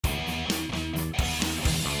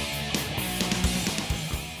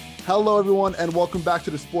Hello, everyone, and welcome back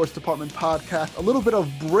to the Sports Department Podcast. A little bit of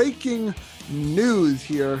breaking news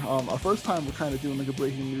here. Our first time we're kind of doing like a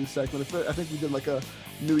breaking news segment. I think we did like a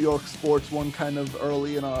New York sports one kind of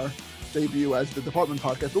early in our debut as the Department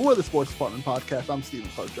Podcast, but we're the Sports Department Podcast. I'm Stephen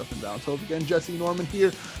Clark, Justin Downs. Again, Jesse Norman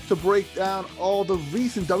here to break down all the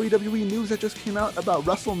recent WWE news that just came out about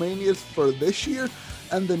WrestleManias for this year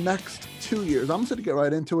and the next 2 years. I'm just going to get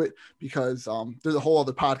right into it because there's a whole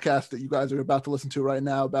other podcast that you guys are about to listen to right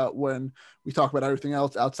now about when we talk about everything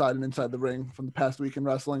else outside and inside the ring from the past week in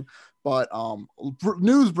wrestling. But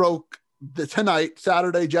news broke tonight,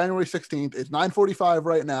 Saturday, January 16th. It's 9:45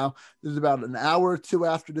 right now. This is about an hour or two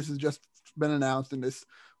after this has just been announced in this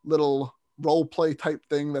little role play type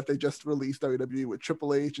thing that they just released, WWE, with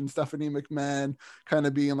Triple H and Stephanie McMahon kind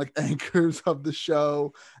of being like anchors of the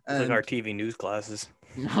show. And like our TV news classes.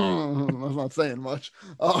 I'm not saying much.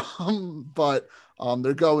 But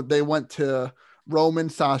they went to Roman,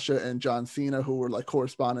 Sasha, and John Cena, who were like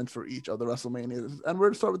correspondents for each of the WrestleManias. And we're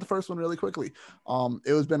going to start with the first one really quickly.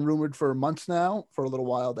 It has been rumored for months now, for a little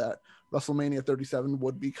while, that WrestleMania 37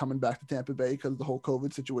 would be coming back to Tampa Bay because of the whole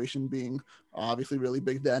COVID situation being obviously really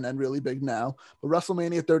big then and really big now. But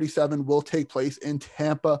WrestleMania 37 will take place in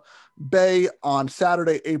Tampa Bay on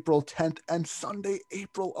Saturday, April 10th and Sunday,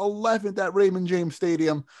 April 11th at Raymond James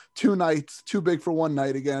Stadium. 2 nights, too big for one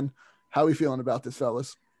night again. How are we feeling about this,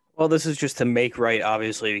 fellas? Well, this is just to make right,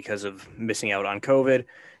 obviously, because of missing out on COVID.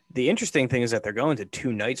 The interesting thing is that they're going to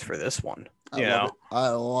 2 nights for this one. I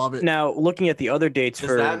love it. Now, looking at the other dates,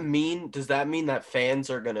 does that mean that fans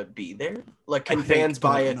are gonna be there? Like, can fans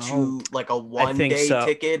buy a 1-day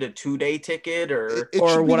ticket, a 2-day ticket, or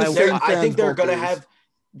what I think they're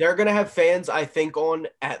gonna have fans, I think, on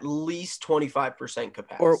at least 25%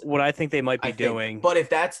 capacity. Or what I think they might be doing. But if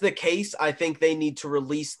that's the case, I think they need to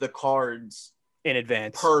release the cards in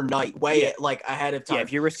advance per night, ahead of time. Yeah,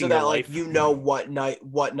 if you're risking so that your life,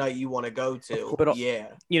 what night you want to go to. But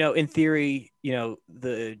in theory,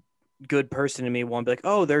 the good person in me won't be like,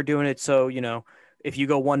 oh, they're doing it, so if you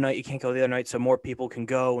go one night, you can't go the other night, so more people can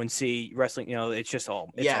go and see wrestling. It's all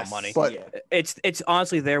money. But it's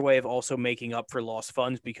honestly their way of also making up for lost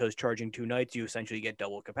funds, because charging 2 nights, you essentially get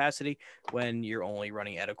double capacity when you're only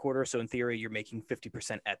running at a quarter. So in theory, you're making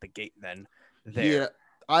 50% at the gate then there. Yeah.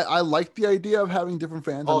 I like the idea of having different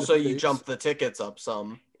fans. Also, you jump the tickets up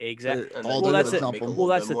some. Exactly. That's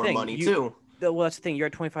the thing. Money too. Well, that's the thing. You're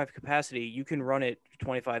at 25 capacity. You can run it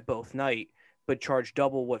 25 both night, but charge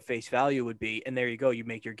double what face value would be. And there you go. You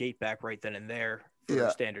make your gate back right then and there for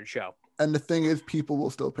a standard show. And the thing is, people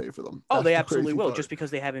will still pay for them. They absolutely will, just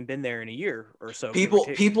because they haven't been there in a year or so.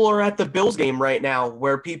 People are at the Bills game right now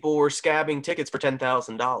where people were scabbing tickets for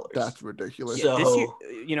 $10,000. That's ridiculous. So, this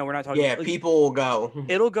year, we're not talking. Yeah, people will go.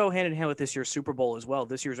 It'll go hand in hand with this year's Super Bowl as well.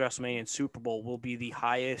 This year's WrestleMania and Super Bowl will be the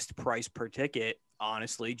highest price per ticket,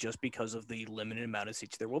 honestly, just because of the limited amount of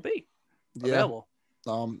seats there will be available.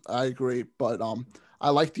 I agree, but I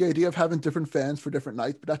like the idea of having different fans for different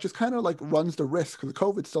nights, but that just kind of like runs the risk because the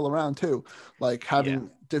COVID's still around too. Like having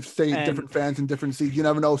different fans in different seats. You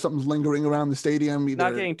never know if something's lingering around the stadium.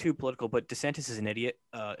 Not getting too political, but DeSantis is an idiot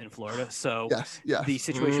in Florida, so yes. The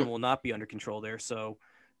situation will not be under control there. So,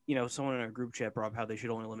 someone in our group chat brought up how they should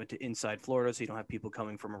only limit to inside Florida, so you don't have people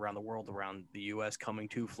coming from around the world, around the U.S., coming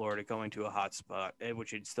to Florida, going to a hot spot,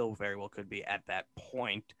 which it still very well could be at that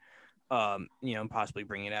point. And possibly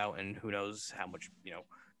bring it out, and who knows how much,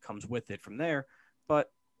 comes with it from there.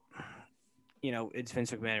 But, it's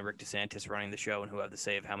Vince McMahon and Rick DeSantis running the show, and who have the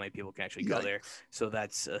say of how many people can actually go there. So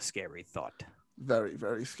that's a scary thought. Very,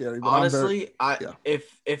 very scary. But honestly,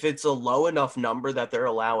 if it's a low enough number that they're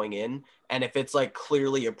allowing in, and if it's like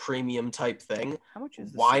clearly a premium type thing, how much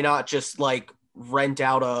is this? Why not just like rent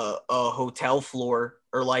out a hotel floor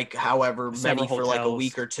or like however many for like a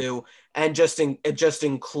week or two, and just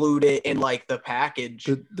include it in like the package,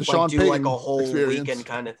 the like Sean do Payton like a whole experience. weekend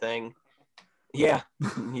kind of thing. Yeah,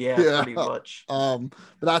 pretty much. But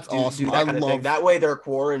that's awesome. Do that kind of thing. That way they're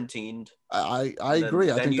quarantined. I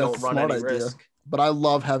agree. I think that's a smart idea. Risk. But I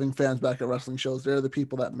love having fans back at wrestling shows. They're the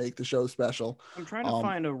people that make the show special. I'm trying to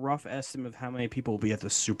find a rough estimate of how many people will be at the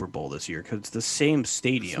Super Bowl this year, because it's the same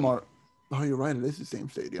stadium. Smart. Oh, you're right. It is the same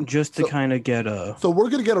stadium. Just to kind of get a... So we're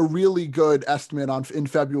going to get a really good estimate in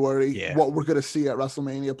February, what we're going to see at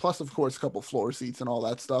WrestleMania. Plus, of course, a couple floor seats and all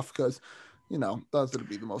that stuff, because, that's going to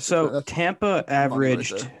be the most... So Tampa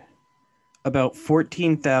averaged about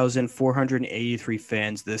 14,483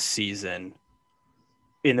 fans this season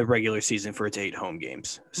in the regular season for its 8 home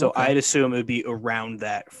games. So I'd assume it would be around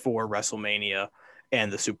that for WrestleMania. And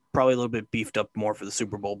the probably a little bit beefed up more for the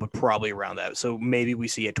Super Bowl, but probably around that. So maybe we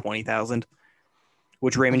see at 20,000.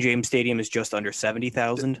 which Raymond James Stadium is just under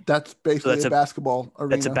 70,000. That's basically a basketball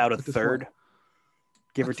arena. That's about a third,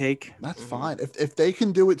 give or take. That's fine. If they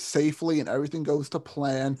can do it safely and everything goes to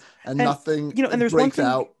plan and nothing and there's breaks one thing,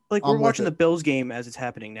 out. Like we're watching the Bills game as it's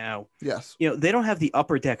happening now. Yes. They don't have the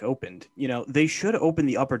upper deck opened. They should open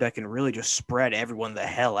the upper deck and really just spread everyone the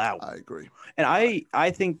hell out. I agree. And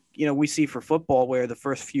I think, we see for football where the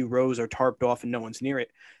first few rows are tarped off and no one's near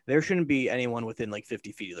it. There shouldn't be anyone within like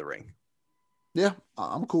 50 feet of the ring. Yeah,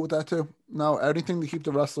 I'm cool with that too. No, anything to keep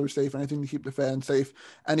the wrestlers safe, anything to keep the fans safe,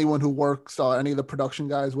 anyone who works, any of the production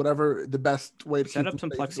guys, whatever the best way to set keep up some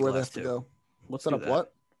them safe, plexiglass too. Go. Let's set up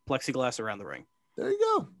what? Plexiglass around the ring. There you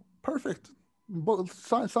go. Perfect.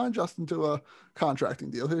 Sign Justin to a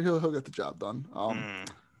contracting deal. He'll get the job done.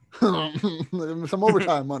 Some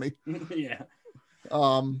overtime money. Yeah.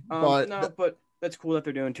 But that's cool that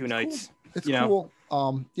they're doing two nights. Cool. It's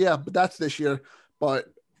cool. Yeah, but that's this year.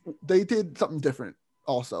 But they did something different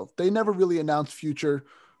also. They never really announced future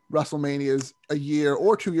WrestleManias a year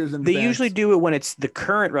or 2 years in advance. They usually do it when it's the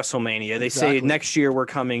current WrestleMania. They say next year we're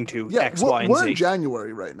coming to X, Y, and Z. We're in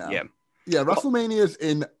January right now. Yeah. Yeah, WrestleMania is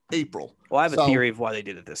in April. Well, I have a theory of why they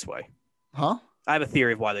did it this way. Huh? I have a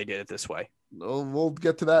theory of why they did it this way. We'll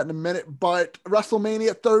get to that in a minute. But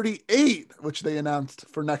WrestleMania 38, which they announced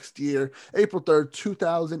for next year, April 3rd,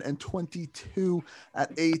 2022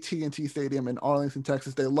 at AT&T Stadium in Arlington,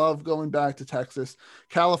 Texas. They love going back to Texas.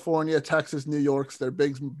 California, Texas, New York's their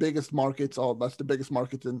biggest markets. That's the biggest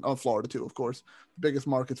markets in Florida too, of course. The biggest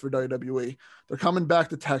markets for WWE. They're coming back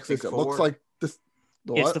to Texas. It looks like this.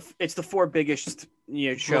 It's the four biggest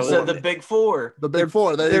shows. So the big four. The big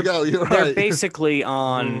four. There you go. You're right. They're basically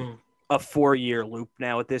on a 4-year loop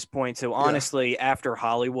now at this point. So honestly, after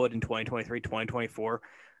Hollywood in 2023, 2024,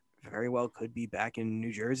 very well could be back in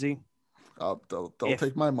New Jersey. They'll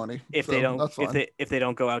take my money if they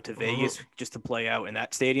don't go out to Vegas just to play out in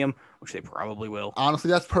that stadium, which they probably will. Honestly,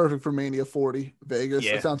 that's perfect for Mania 40 Vegas.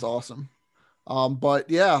 Yeah. That sounds awesome. But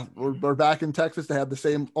yeah, we're back in Texas. They have the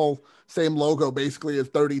same logo basically as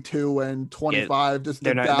 32 and 25. Just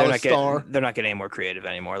the Dallas Star. They're not getting any more creative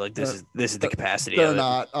anymore. Like this is the capacity. They're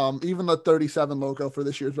not. Even the 37 logo for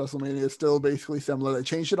this year's WrestleMania is still basically similar. They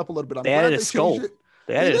changed it up a little bit. They added a skull.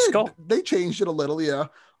 They changed it a little. Yeah.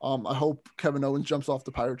 I hope Kevin Owens jumps off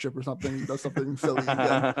the pirate ship or something. He does something silly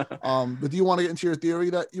again. But do you want to get into your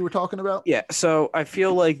theory that you were talking about? Yeah. So I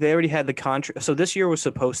feel like they already had the contract. So this year was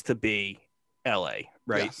supposed to be LA,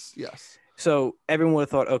 right? Yes. So everyone would have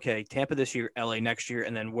thought, okay, Tampa this year, LA next year,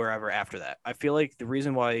 and then wherever after that. I feel like the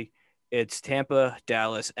reason why it's Tampa,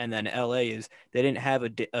 Dallas, and then LA is they didn't have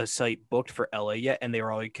a site booked for LA yet, and they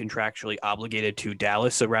were already contractually obligated to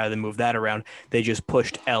Dallas. So rather than move that around, they just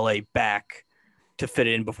pushed LA back to fit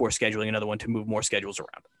in before scheduling another one to move more schedules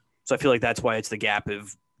around. So I feel like that's why it's the gap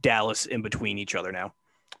of Dallas in between each other now.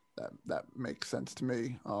 That makes sense to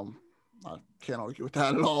me. I can't argue with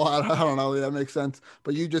that at all. I don't know. That makes sense.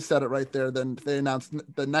 But you just said it right there. Then they announced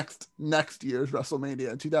the next year's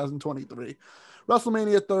WrestleMania in 2023.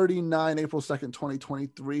 WrestleMania 39, April 2nd,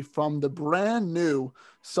 2023, from the brand new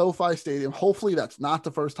SoFi Stadium. Hopefully that's not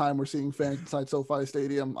the first time we're seeing fans inside SoFi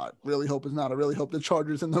Stadium. I really hope it's not. I really hope the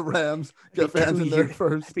Chargers and the Rams get fans in there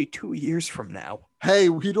first. It'll be 2 years from now. Hey,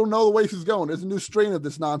 we don't know the way this is going. There's a new strain of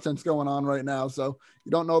this nonsense going on right now, so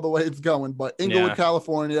you don't know the way it's going. But Inglewood,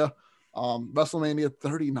 California, WrestleMania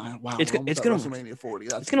 39. Wow, it's gonna WrestleMania 40.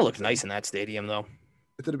 It's gonna look nice in that stadium, though.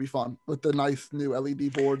 It's gonna be fun with the nice new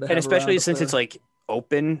LED board, and especially since it's like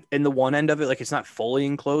open in the one end of it, like it's not fully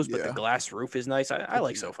enclosed, but the glass roof is nice. I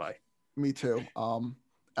like SoFi. Me too.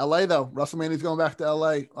 LA though, WrestleMania's going back to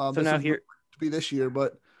LA. So now here to be this year,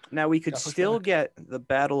 but now we could still get the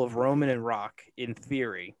Battle of Roman and Rock in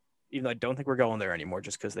theory, even though I don't think we're going there anymore,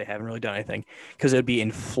 just because they haven't really done anything. Because it would be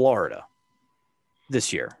in Florida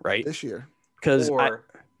this year, right? This year, because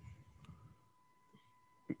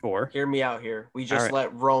or hear me out here. We just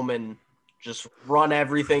let Roman just run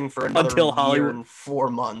everything for another year and 4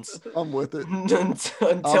 months. I'm with it.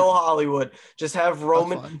 Until Hollywood. Just have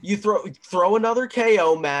Roman. You throw another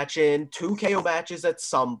KO match in, 2 KO matches at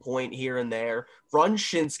some point here and there. Run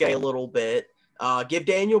Shinsuke a little bit. Give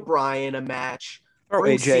Daniel Bryan a match.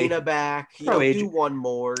 Bring Cena back. Do one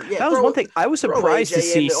more. Yeah, that was one thing. I was surprised to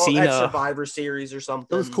see Cena at Survivor Series or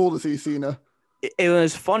something. It was cool to see Cena. It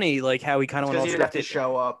was funny, like how he kind of went off to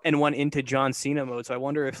show up and went into John Cena mode. So I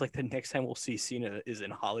wonder if like the next time we'll see Cena is in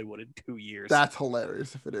Hollywood in 2 years. That's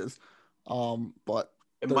hilarious if it is. But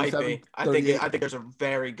it might be. I think there's a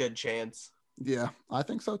very good chance. Yeah, I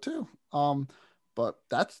think so too. But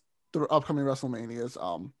that's the upcoming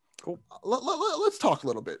WrestleManias. Cool. Let's talk a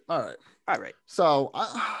little bit. All right. All right. So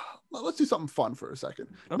let's do something fun for a second.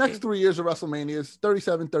 Okay. Next 3 years of WrestleManias,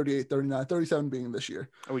 37, 38, 39, 37 being this year.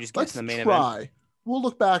 Are we just Let's guessing the main try. event? We'll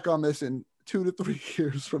look back on this in 2 to 3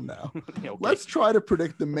 years from now. Okay. Let's try to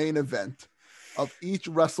predict the main event of each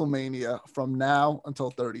WrestleMania from now until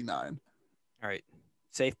 39. All right.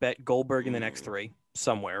 Safe bet. Goldberg in the next 3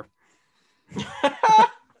 somewhere.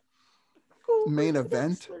 Main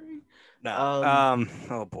event? No.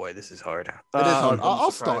 Oh boy, this is hard. It is hard.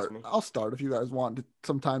 I'll surprise start. me. I'll start if you guys want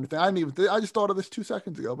some time to think. I just thought of this 2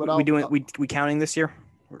 seconds ago, but we counting this year?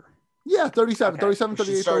 Yeah, 37, Okay. 37, We should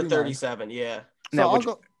 38, start 39. 37. Yeah.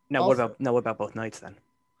 So What about both nights then?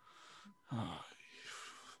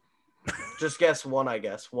 Just guess one, I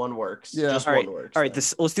guess. One works. Yeah. Just All right. one works. All right,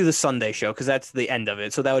 let's do the Sunday show because that's the end of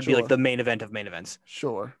it. So that would be like Sure. the main event of main events.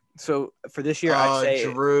 Sure. So for this year, I'd say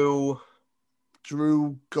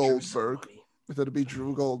Drew Goldberg. It'll be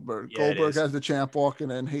Drew Goldberg. Yeah, it Goldberg is. has the champ walking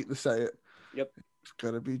in. Hate to say it. Yep. It's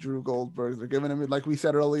gonna be Drew Goldberg. They're giving him, like we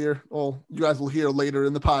said earlier. Well, you guys will hear later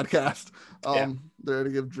in the podcast. They're to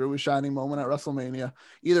give Drew a shining moment at WrestleMania.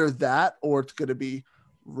 Either that or it's gonna be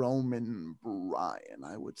Roman Bryan.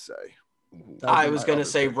 I would say. I was gonna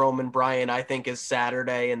say Roman Bryan. I think is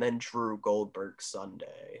Saturday, and then Drew Goldberg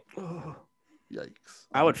Sunday. Yikes.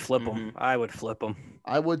 I would flip them. I would flip them.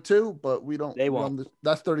 I would too, but we don't. They won't.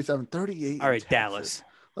 That's 37, 38. All right, in Dallas. Texas.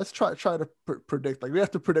 Let's try to predict. Like we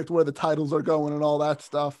have to predict where the titles are going and all that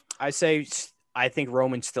stuff. I think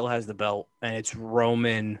Roman still has the belt, and it's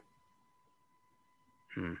Roman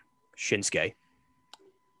Shinsuke.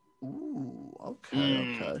 Ooh,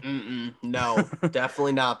 okay. No,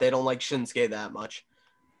 definitely not. They don't like Shinsuke that much.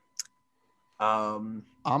 I'm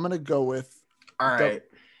gonna go with All right.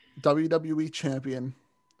 WWE champion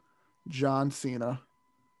John Cena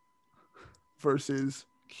versus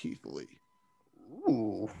Keith Lee.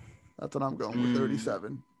 Ooh. That's what I'm going with.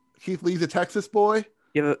 37. Keith Lee's a Texas boy.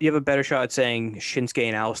 You have a better shot at saying Shinsuke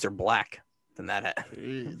and Aleister Black than that.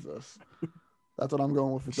 Jesus. That's what I'm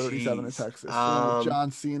going with for 37 in Texas.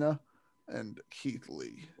 John Cena and Keith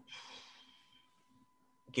Lee.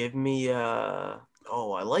 Give me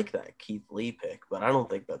I like that Keith Lee pick, but I don't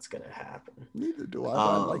think that's gonna happen. Neither do I, but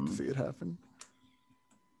I'd like to see it happen.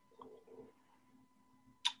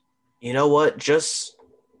 You know what? Just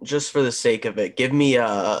for the sake of it, give me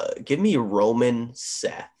Roman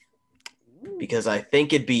Seth. Because I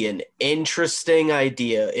think it'd be an interesting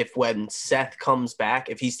idea if when Seth comes back,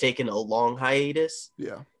 if he's taking a long hiatus,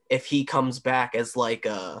 if he comes back as like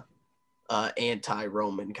a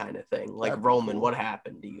anti-Roman kind of thing. Like, Roman, what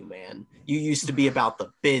happened to you, man? You used to be about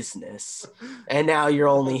the business, and now you're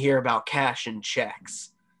only here about cash and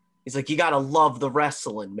checks. He's like, you gotta love the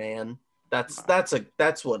wrestling, man. That's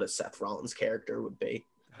what a Seth Rollins character would be.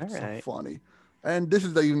 All right. So funny. And this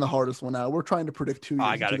is even the hardest one now. We're trying to predict 2 years.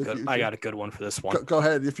 I got a good one for this one. Go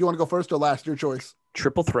ahead. If you want to go first or last, your choice.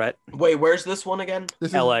 Triple threat. Wait, where's this one again? This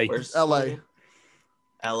is LA. Where's LA.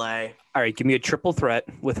 LA. All right, give me a triple threat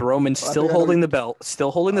with Roman still holding the belt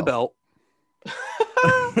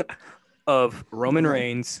of Roman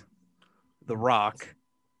Reigns, The Rock,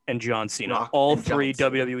 and John Cena. All three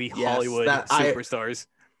WWE Hollywood superstars.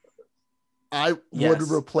 I would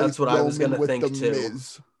replace Roman with The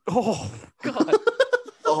Miz. Oh, God.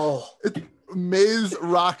 It's Miz,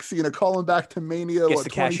 Rock, Cena. Calling back to Mania. Gets to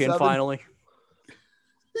cash in finally.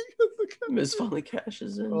 Miz finally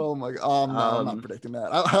cashes in. Oh my god! Oh, no, I'm not predicting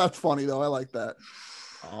that. That's funny though. I like that.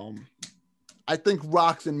 I think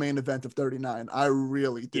Rock's in main event of 39. I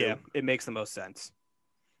really do. Yeah, it makes the most sense.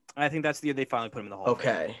 I think that's the year they finally put him in the Hall of Fame.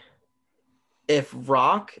 Okay. If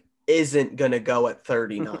Rock isn't gonna go at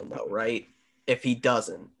 39 though, right? If he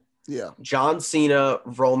doesn't, John Cena,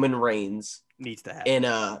 Roman Reigns needs to happen in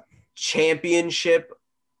a championship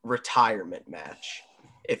retirement match.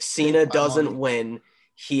 If Cena doesn't win,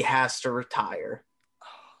 he has to retire.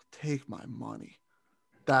 Take my money.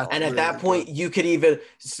 And at that point, you could even,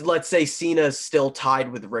 let's say Cena's still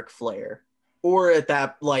tied with Ric Flair, or at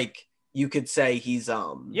that, like, you could say he's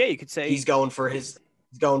you could say he's going for his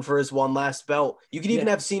one last belt. You could even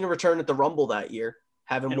have Cena return at the Rumble that year,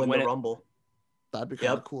 have him win the Rumble. That'd be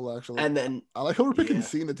kind of cool, actually. And then I like how we're picking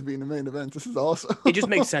Cena to be in the main event. This is awesome. It just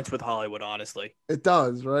makes sense with Hollywood, honestly. It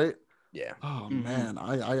does, right? Yeah. Oh man,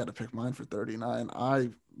 I got to pick mine for 39. I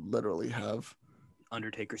literally have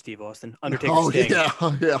Undertaker, Steve Austin, Undertaker, Sting.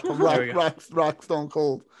 Yeah. Rock, Stone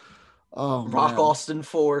Cold. Oh, Rock, man. Austin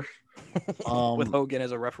 4. With Hogan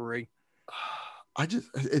as a referee.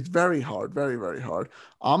 It's very hard, very, very hard.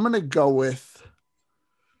 I'm gonna go with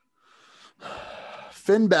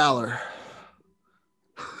Finn Balor.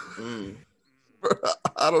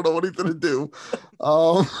 I don't know what he's gonna do.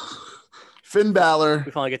 Finn Balor.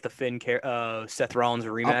 We finally get the Seth Rollins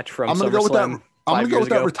rematch from I'm gonna go with SummerSlam. that. I'm gonna go with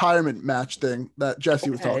that ago. retirement match thing that Jesse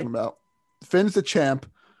was talking about. Finn's the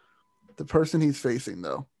champ. The person he's facing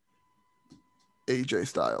though, AJ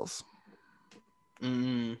Styles.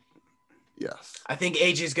 Yes. I think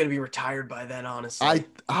AJ's gonna be retired by then. Honestly,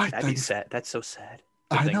 That'd be sad. That's so sad.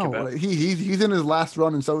 I know. Right? He's in his last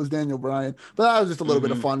run, and so is Daniel Bryan. But that was just a little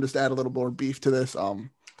bit of fun, just to add a little more beef to this.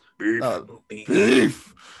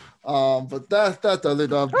 Beef. But that does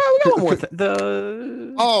it.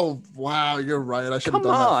 Oh wow, you're right. I should have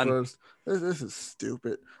done that first. This is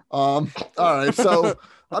stupid. All right. So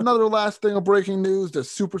another last thing of breaking news: the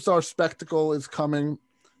Superstar Spectacle is coming.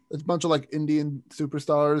 It's a bunch of like Indian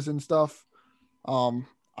superstars and stuff.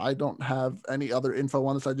 I don't have any other info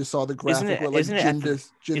on this. I just saw the graphic. Isn't it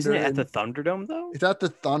at the Thunderdome though? It's at the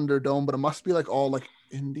Thunderdome, but it must be like all like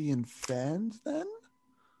Indian fans then.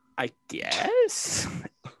 I guess.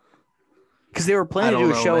 Because they were planning to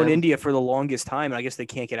do a show in India for the longest time, and I guess they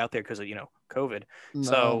can't get out there because of COVID. No.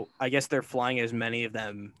 So I guess they're flying as many of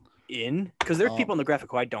them in, because there's people in the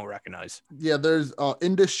graphic who I don't recognize. Yeah, there's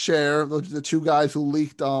Indus Sher, the two guys who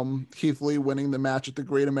leaked Keith Lee winning the match at the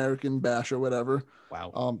Great American Bash or whatever.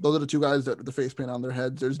 Wow. Those are the two guys that the face paint on their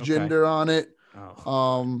heads. There's Jinder on it.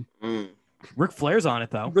 Ric Flair's on it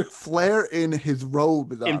though. Ric Flair in his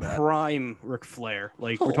robe is on it. Prime Ric Flair.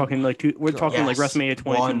 Like we're talking like WrestleMania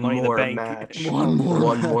 22 Money in the Bank. Match. One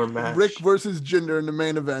more match. Rick versus Jinder in the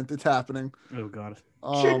main event. It's happening. Oh god.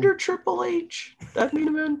 Jinder Triple H. That main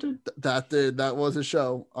event. That was a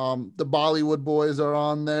show. The Bollywood boys are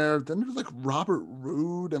on there. Then there's like Robert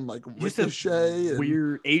Roode and like Ricochet. And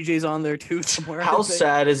weird AJ's on there too somewhere. How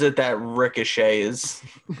sad is it that Ricochet is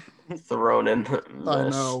thrown in I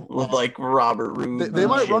know with like Robert Roode? They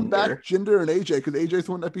might run back Jinder and AJ because AJ's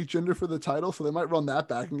the one that beat Jinder for the title, so they might run that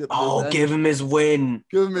back and get. Give him his win.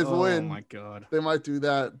 Give him his win. Oh my god. They might do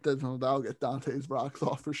that. That'll get Dante's rocks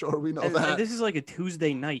off for sure. We know that. And this is like a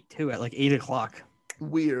Tuesday night too at like 8:00.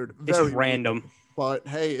 Weird. It's random. Weird. But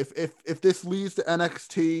hey, if this leads to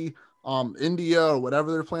NXT, India or whatever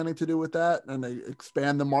they're planning to do with that, and they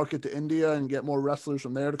expand the market to India and get more wrestlers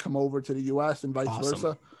from there to come over to the US and vice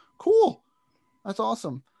versa. Cool. That's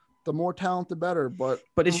awesome. The more talent, the better. But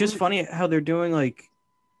it's just funny how they're doing like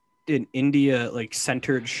an India like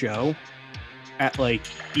centered show at like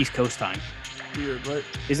East Coast time. Weird, right?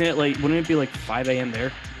 Isn't it like? Wouldn't it be like 5 a.m.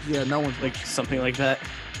 there? Yeah, no one's like something like that.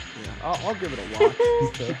 Yeah, I'll give it a watch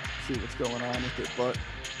to see what's going on with it. But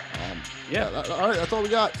all right, that's all we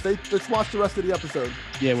got. Let's watch the rest of the episode.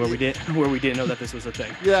 Yeah, where we didn't know that this was a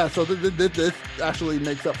thing. Yeah, so this actually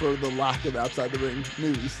makes up for the lack of outside the ring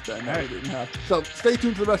news that we didn't have. So stay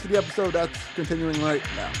tuned for the rest of the episode. That's continuing right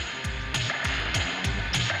now.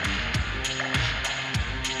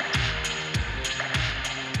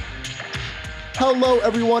 Hello,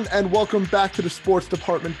 everyone, and welcome back to the Sports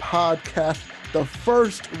Department Podcast, the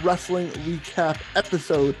first wrestling recap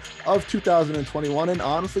episode of 2021, and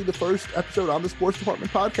honestly, the first episode on the Sports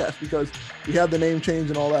Department Podcast, because we had the name change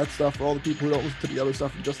and all that stuff. For all the people who don't listen to the other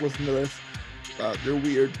stuff and just listen to this, they're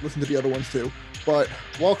weird. Listen to the other ones too. But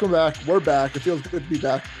welcome back. We're back. It feels good to be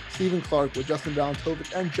back. Stephen Clark with Justin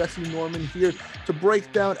Valentovic and Jesse Norman here to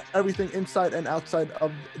break down everything inside and outside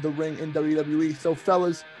of the ring in WWE. So,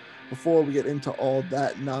 fellas, before we get into all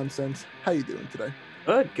that nonsense, how you doing today?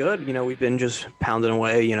 Good. We've been just pounding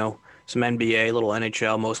away, some NBA, a little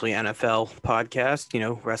NHL, mostly NFL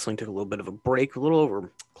podcast. Wrestling took a little bit of a break, a little over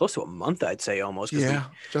close to a month, I'd say almost.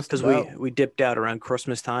 Because we dipped out around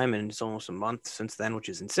Christmas time, and it's almost a month since then, which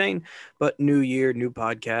is insane. But new year, new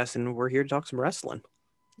podcast, and we're here to talk some wrestling.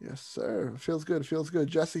 Yes, sir. Feels good.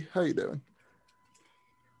 Jesse, how you doing?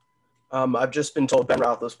 I've just been told Ben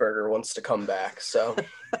Roethlisberger wants to come back, so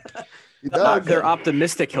they're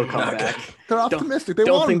optimistic he'll come back. They're optimistic. They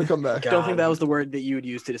want him to come back. Don't think that was the word that you would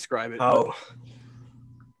use to describe it. Oh,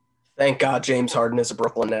 thank God James Harden is a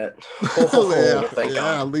Brooklyn Net. Thank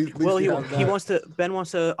God. Ben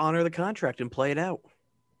wants to honor the contract and play it out.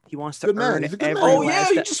 He wants to earn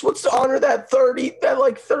every he just wants to honor that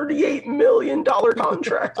 $38 million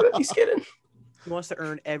contract that he's getting. He wants to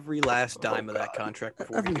earn every last dime of that contract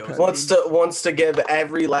before he goes. Wants to give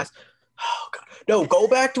every last. Oh God! No, go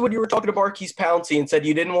back to when you were talking to Marquise Pouncey and said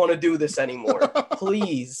you didn't want to do this anymore.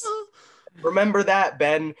 Please remember that,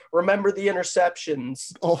 Ben. Remember the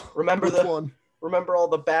interceptions. Remember all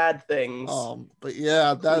the bad things. But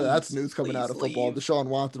yeah, that's news coming out of football. Deshaun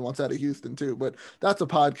Watson wants out of Houston too, but that's a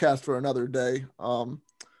podcast for another day.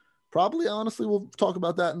 Probably, honestly, we'll talk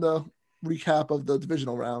about that in the recap of the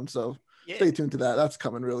divisional round. So. stay tuned to that. That's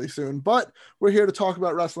coming really soon. But we're here to talk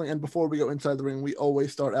about wrestling. And before we go inside the ring, we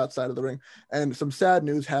always start outside of the ring. And some sad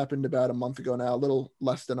news happened about a month ago now, a little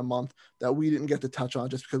less than a month, that we didn't get to touch on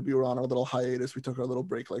just because we were on our little hiatus. We took our little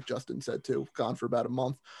break, like Justin said, too, gone for about a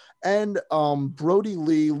month. And Brody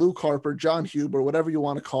Lee, Luke Harper, John Huber, whatever you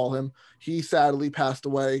want to call him, he sadly passed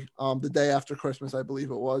away the day after Christmas, I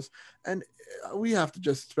believe it was. And we have to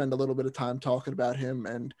just spend a little bit of time talking about him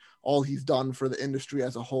and all he's done for the industry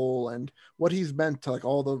as a whole and what he's meant to like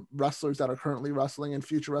all the wrestlers that are currently wrestling and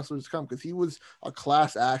future wrestlers to come, because he was a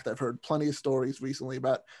class act. I've heard plenty of stories recently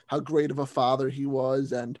about how great of a father he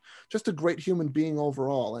was and just a great human being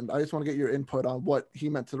overall. And I just want to get your input on what he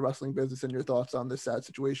meant to the wrestling business and your thoughts on this sad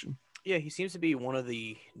situation. Yeah, he seems to be one of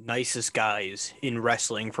the nicest guys in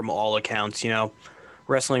wrestling from all accounts.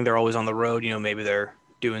 Wrestling, they're always on the road. Maybe they're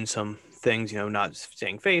doing some things, not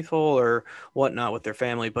staying faithful or whatnot with their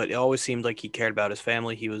family, but it always seemed like he cared about his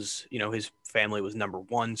family. He was, his family was number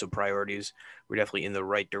one, so priorities were definitely in the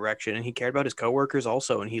right direction. And he cared about his coworkers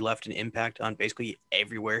also, and he left an impact on basically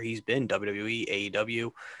everywhere he's been, WWE,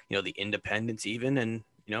 AEW, the independents even, and,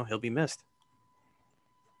 he'll be missed.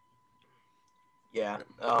 Yeah,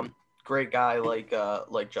 great guy,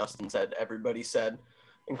 like Justin said. Everybody said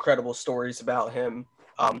incredible stories about him.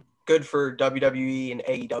 Good for WWE and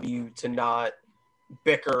AEW to not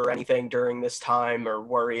bicker or anything during this time or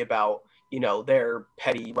worry about, their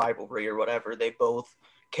petty rivalry or whatever. They both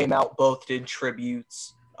came out, both did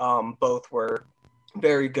tributes. Both were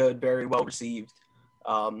very good, very well received.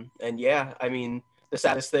 And yeah, I mean, the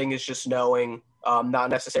saddest thing is just knowing not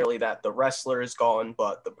necessarily that the wrestler is gone,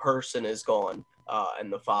 but the person is gone.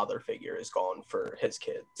 And the father figure is gone for his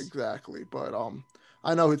kids. Exactly. But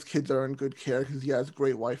I know his kids are in good care because he has a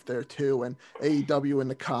great wife there too. And AEW and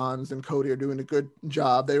the Khans and Cody are doing a good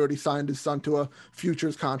job. They already signed his son to a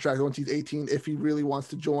futures contract once he's 18. If he really wants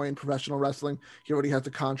to join professional wrestling, he already has the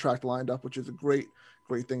contract lined up, which is a great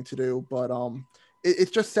thing to do. But it's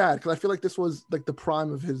just sad because I feel like this was like the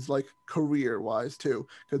prime of his like career wise too.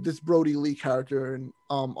 Because this Brody Lee character in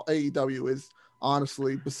AEW is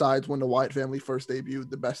honestly, besides when the Wyatt family first debuted,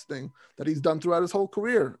 the best thing that he's done throughout his whole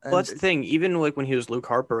career. And well, that's the thing. Even like when he was Luke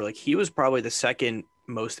Harper, like he was probably the second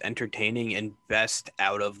most entertaining and best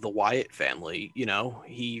out of the Wyatt family. He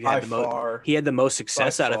had he had the most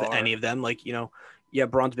success out of any of them. Like, yeah,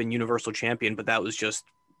 Braun's been Universal Champion, but that was just,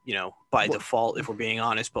 by default, if we're being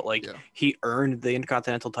honest. But like he earned the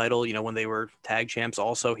Intercontinental title, when they were tag champs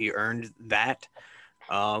also, he earned that.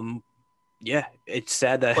 Yeah, it's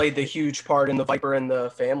sad that played the huge part in the Viper and the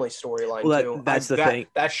family storyline too. That's the thing.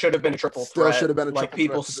 That should have been a triple threat. Should have been a triple threat.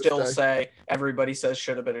 People still say, everybody says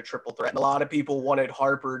should have been a triple threat. And a lot of people wanted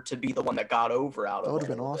Harper to be the one that got over out of it. That would have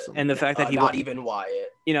been awesome. And the fact that he not even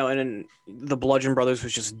Wyatt. And then the Bludgeon Brothers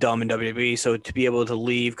was just dumb in WWE. So to be able to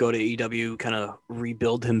leave, go to AEW, kind of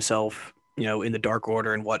rebuild himself, in the Dark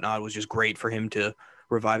Order and whatnot was just great for him to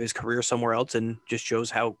revive his career somewhere else, and just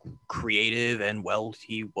shows how creative and well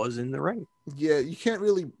he was in the ring. Yeah, you can't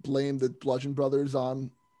really blame the Bludgeon Brothers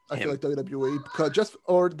on I feel like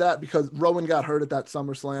WWE because Rowan got hurt at that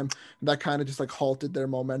SummerSlam, and that kind of just like halted their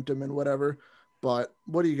momentum and whatever. But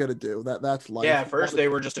what are you gonna do? That's life. Yeah, at first they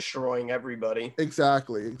were just destroying everybody.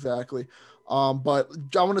 Exactly. But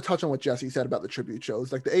I want to touch on what Jesse said about the tribute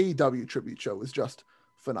shows. Like the AEW tribute show was just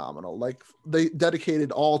phenomenal. Like they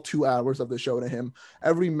dedicated all 2 hours of the show to him.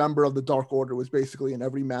 Every member of the Dark Order was basically in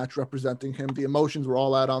every match representing him. The emotions were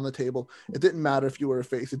all out on the table. It didn't matter if you were a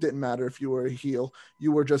face. It didn't matter if you were a heel.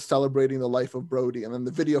 You were just celebrating the life of Brody. And then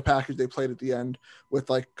the video package they played at the end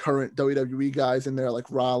with like current WWE guys in there,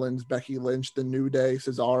 like Rollins, Becky Lynch, The New Day,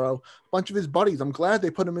 Cesaro, a bunch of his buddies. I'm glad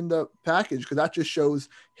they put him in the package because that just shows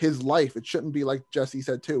his life. It shouldn't be like Jesse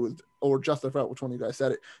said too, or Justin, I forgot which one of you guys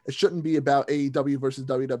said it. It shouldn't be about AEW versus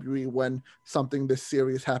WWE when something this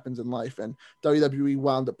serious happens in life. And WWE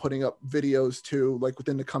wound up putting up videos too, like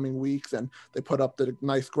within the coming weeks, and they put up the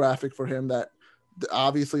nice graphic for him that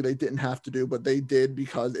obviously they didn't have to do, but they did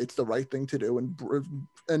because it's the right thing to do.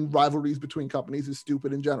 And rivalries between companies is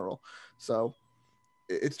stupid in general. So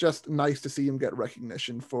it's just nice to see him get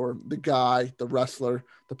recognition for the guy, the wrestler,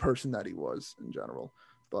 the person that he was in general.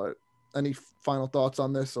 But any final thoughts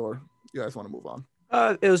on this, or you guys want to move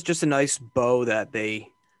on? It was just a nice bow that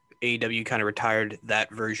AEW kind of retired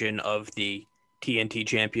that version of the TNT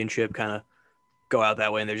Championship, kind of go out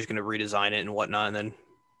that way, and they're just going to redesign it and whatnot. And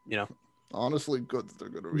then, honestly, good that they're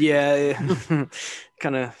going to. Yeah,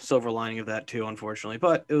 kind of silver lining of that too, unfortunately.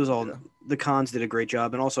 But it was all the Khans did a great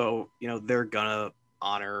job, and also, they're gonna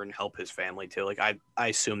honor and help his family too. Like I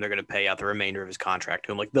assume they're going to pay out the remainder of his contract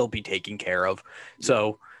to him. Like they'll be taken care of.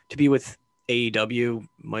 So to be with AEW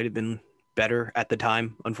might have been better at the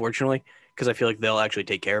time, unfortunately, because I feel like they'll actually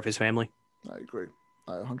take care of his family. I agree.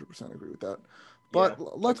 I 100% agree with that. But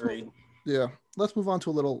let's move on to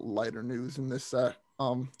a little lighter news in this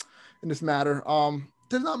matter.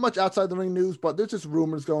 There's not much outside the ring news, but there's just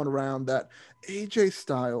rumors going around that AJ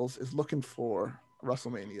Styles is looking for a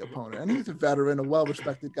WrestleMania opponent, and he's a veteran, a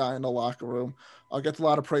well-respected guy in the locker room. Gets a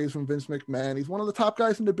lot of praise from Vince McMahon. He's one of the top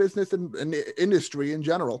guys in the business and the industry in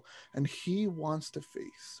general, and he wants to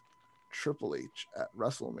face Triple H at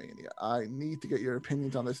WrestleMania. I need to get your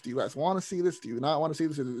opinions on this. Do you guys want to see this? Do you not want to see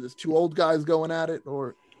this? Is this two old guys going at it,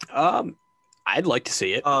 or? I'd like to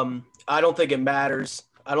see it. I don't think it matters.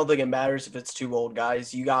 I don't think it matters if it's two old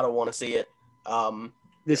guys. You gotta want to see it. I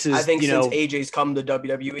think since AJ's come to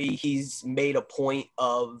WWE, he's made a point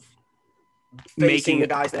of facing the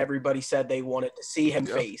guys that everybody said they wanted to see him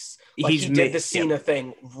face. Like he did the Cena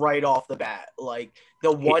thing right off the bat. Like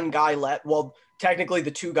the one guy left. Well, technically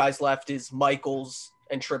the two guys left is Michaels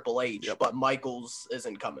and Triple H, but Michaels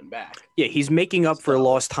isn't coming back. Yeah, he's making up for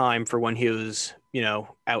lost time for when he was,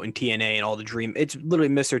 out in TNA and all the dream. It's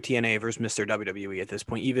literally Mr. TNA versus Mr. WWE at this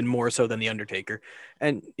point, even more so than The Undertaker.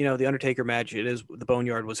 And, the Undertaker match, the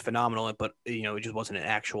Boneyard was phenomenal, but, it just wasn't an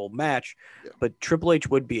actual match. Yeah. But Triple H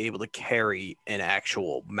would be able to carry an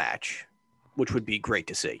actual match, which would be great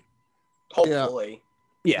to see. Hopefully.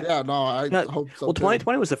 Yeah. I hope so. Well,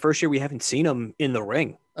 2020 was the first year we haven't seen him in the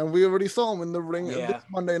ring. And we already saw him in the ring this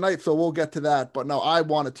Monday night, so we'll get to that. But no, I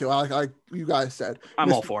wanted to. Like you guys said,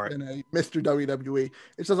 I'm all for it. Mr. WWE.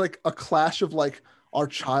 It's just like a clash of like our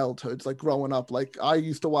childhoods, like growing up. Like I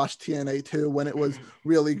used to watch TNA too when it was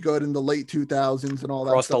really good in the late 2000s and all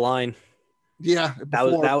that. Cross the line. Yeah,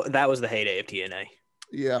 that was the heyday of TNA.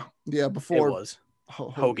 Yeah. Before it was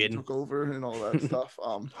Hogan took over and all that stuff.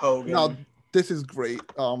 Hogan. Now, this is great.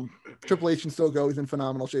 Triple H can still go. He's in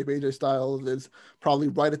phenomenal shape. AJ Styles is probably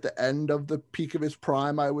right at the end of the peak of his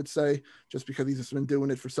prime, I would say, just because he's just been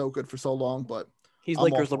doing it for so long. But he's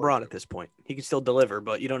Lakers LeBron at this point. He can still deliver,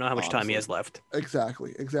 but you don't know how much time he has left.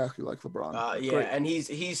 Exactly like LeBron. Great. And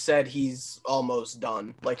he said he's almost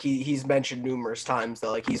done. Like he's mentioned numerous times that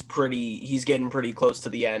like he's getting pretty close to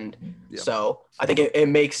the end. Yeah. So I think it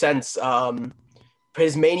makes sense.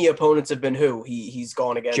 His Mania opponents have been who? He's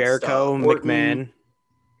gone against Jericho, Orton, McMahon,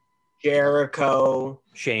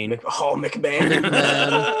 Shane. McMahon,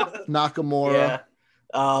 Nakamura,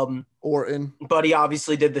 Orton. But he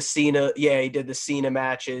obviously did the Cena. Yeah, he did the Cena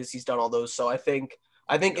matches. He's done all those. So I think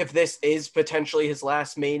if this is potentially his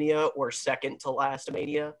last Mania or second to last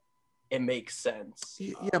Mania, it makes sense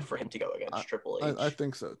for him to go against Triple H. I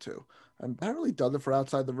think so too. And that really does it for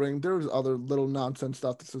outside the ring. There's other little nonsense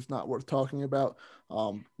stuff that's just not worth talking about.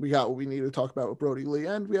 We got what we needed to talk about with Brody Lee,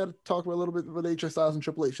 and we had to talk about a little bit with AJ Styles and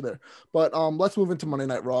Triple H there. But let's move into Monday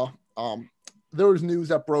Night Raw. There was news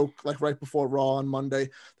that broke like right before Raw on Monday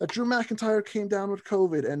that Drew McIntyre came down with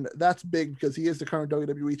COVID, and that's big because he is the current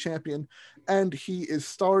WWE champion, and he is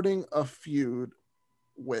starting a feud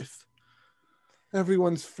with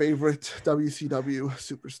everyone's favorite WCW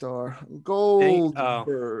superstar,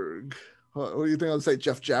 Goldberg. What do you think I'll say?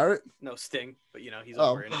 Jeff Jarrett? No, Sting, but he's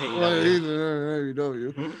over in AEW. He's in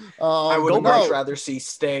AEW. I would much rather see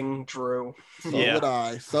Sting, Drew.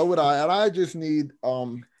 So would I. And I just need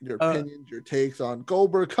your opinions, your takes on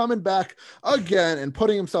Goldberg coming back again and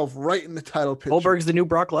putting himself right in the title picture. Goldberg's the new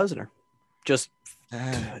Brock Lesnar, just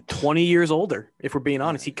 20 years older. If we're being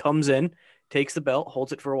honest, he comes in, takes the belt,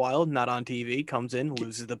 holds it for a while, not on TV, comes in,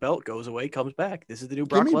 loses the belt, goes away, comes back. This is the new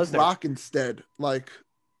Brock Lesnar. Brock instead. Like,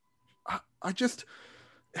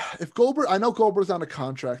 if Goldberg, I know Goldberg's on a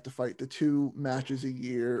contract to fight the 2 matches a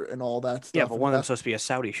year and all that stuff. Yeah, but one of them's supposed to be a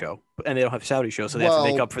Saudi show, and they don't have Saudi shows, so they have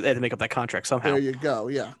to make up that contract somehow. There you go.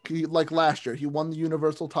 Yeah, like last year, he won the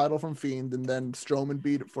Universal title from Fiend, and then Strowman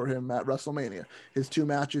beat it for him at WrestleMania. His 2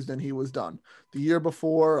 matches, then he was done. The year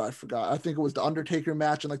before, I forgot. I think it was the Undertaker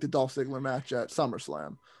match and like the Dolph Ziggler match at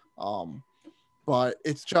SummerSlam. But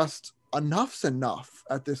it's just enough's enough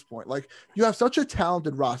at this point. Like, you have such a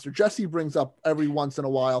talented roster. Jesse brings up every once in a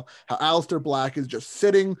while how Aleister Black is just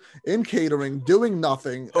sitting in catering doing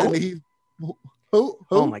nothing, and he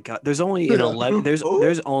oh my god, there's only an 11 there's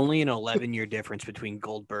only an 11-year difference between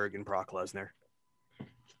Goldberg and Brock Lesnar.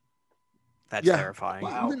 That's terrifying.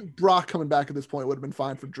 Wow. Even Brock coming back at this point would have been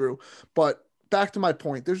fine for Drew. But back to my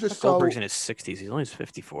point, there's just Goldberg's in his 60s. He's only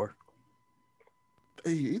 54.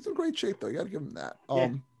 He's in great shape though. You got to give him that.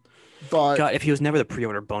 But God, if he was never the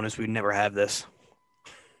pre-order bonus, we'd never have this.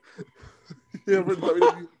 Yeah, we're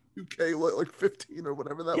WWE UK like 15 or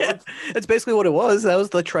whatever that was. That's basically what it was. That was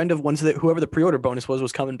the trend of once that whoever the pre-order bonus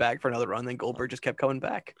was coming back for another run. Then Goldberg just kept coming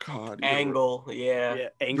back. God, Angle,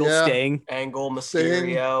 Angle, Sting, Angle,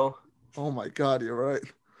 Mysterio. Oh my God, you're right.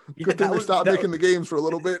 Yeah, Good thing that they was- stopped that- making the games for a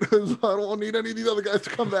little bit because I don't need any of these other guys to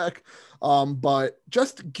come back. But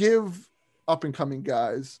just give up and coming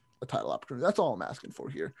guys a title opportunity. That's all I'm asking for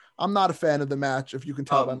here. I'm not a fan of the match, if you can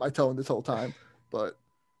tell by my tone this whole time. But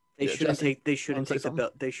They yeah, shouldn't Jesse, take. They shouldn't say take the something?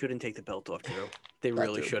 belt. They shouldn't take the belt off Drew. They That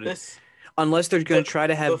really too. shouldn't. Unless they're going to try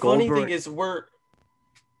to have The funny Goldberg. thing is,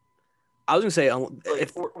 I was going to say, if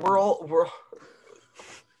if we're all.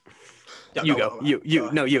 you go, you.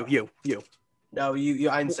 No, you.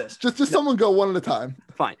 I insist. Just someone go one at a time.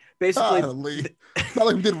 Fine. Basically, Golly. It's not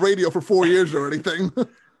like we did radio for 4 years or anything.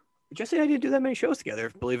 Jesse and I didn't do that many shows together,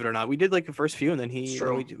 believe it or not. We did like the first few, and then we just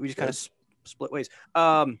kind of split ways.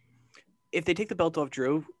 If they take the belt off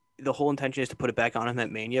Drew, the whole intention is to put it back on him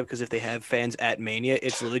at Mania, because if they have fans at Mania,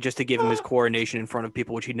 it's literally just to give him his coronation in front of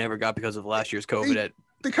people, which he never got because of last year's COVID.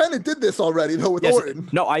 They kind of did this already, though, with Orton.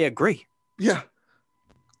 No, I agree. Yeah.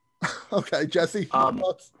 Okay, Jesse. Getting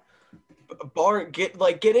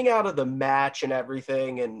out of the match and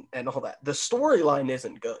everything and all that. The storyline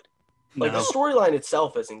isn't good. Like, the storyline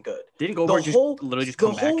itself isn't good. Didn't Goldberg literally just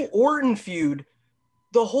come back? The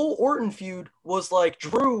whole Orton feud was like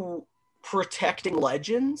Drew protecting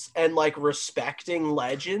legends and like respecting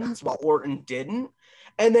legends while Orton didn't.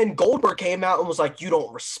 And then Goldberg came out and was like, "You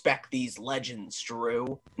don't respect these legends,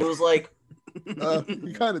 Drew." And it was like,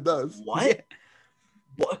 he kind of does. What? Yeah.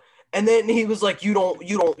 What? And then he was like, you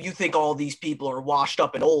think all these people are washed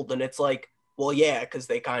up and old, and it's like, well, yeah, because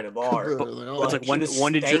they kind of are. But, It's like, when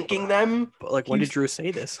did thanking them? But like, when did Drew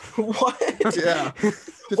say this? What? Yeah.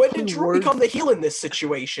 When did Drew become the heel in this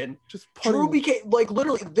situation? Drew became like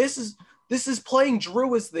literally. This is playing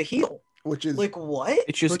Drew as the heel. Which is like what?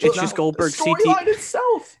 It's just Goldberg's storyline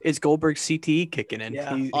itself. It's Goldberg's CTE kicking in.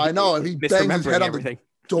 Yeah. I know, and he bangs his head on the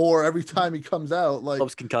door every time he comes out. Like,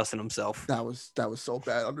 loves concussing himself. That was so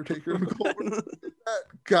bad, Undertaker and Goldberg.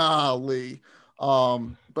 Golly.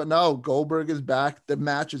 But no, Goldberg is back. The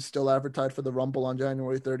match is still advertised for the Rumble on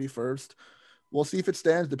January 31st. We'll see if it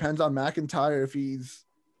stands. Depends on McIntyre if he's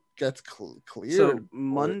gets cleared. So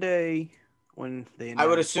Monday, when they I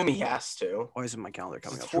would assume he has to. Why isn't my calendar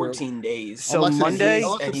coming up? 14 days. So Monday,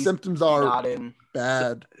 unless the symptoms are not in.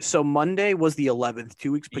 bad. So Monday was the 11th.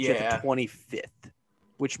 2 weeks put you at the 25th,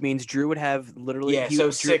 which means Drew would have literally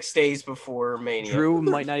 6 days before Mania. Drew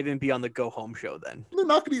might not even be on the go home show then. They're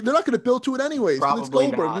not gonna build to it anyways. Probably it's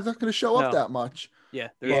Goldberg. not. He's not gonna show up that much. Yeah,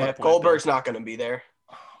 Goldberg's not gonna be there.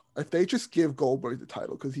 If they just give Goldberg the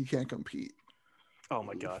title because he can't compete. Oh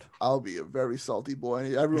my God. I'll be a very salty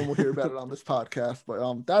boy. Everyone will hear about it on this podcast,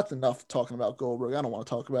 but that's enough talking about Goldberg. I don't want to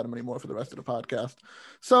talk about him anymore for the rest of the podcast.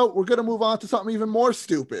 So we're gonna move on to something even more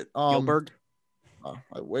stupid. Goldberg.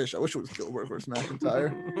 I wish it was Goldberg versus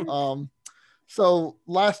McIntyre. So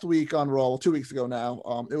last week on Raw, 2 weeks ago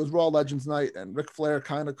now, it was Raw Legends Night, and Ric Flair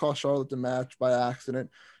kind of cost Charlotte the match by accident.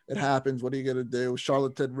 It happens. What are you going to do?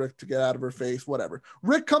 Charlotte told Rick to get out of her face, whatever.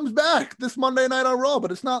 Rick comes back this Monday night on Raw,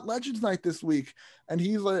 but it's not Legends Night this week. And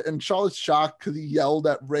he's like, and Charlotte's shocked because he yelled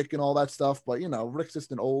at Rick and all that stuff. But, Rick's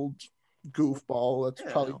just an old goofball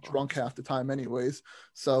that's probably drunk half the time anyways.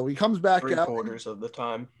 So he comes back out. 3/4 of the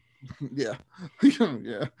time. Yeah.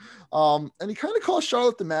 Yeah. And he kind of calls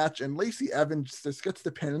Charlotte the match, and Lacey Evans just gets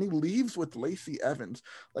the pin, and he leaves with Lacey Evans.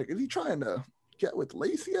 Like, is he trying to get with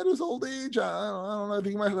Lacey at his old age? I don't know. I think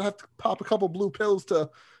he might have to pop a couple blue pills to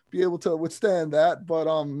be able to withstand that.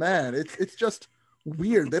 But man, it's just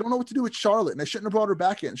weird. They don't know what to do with Charlotte, and they shouldn't have brought her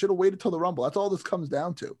back in. Should have waited till the Rumble. That's all this comes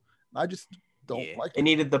down to. I just don't like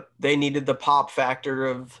it. They needed the pop factor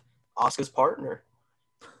of Asuka's partner.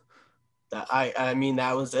 I mean,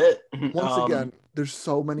 that was it. Once again, there's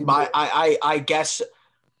so many. I guess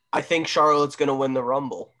I think Charlotte's gonna win the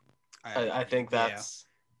Rumble. I think that's.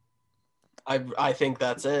 I think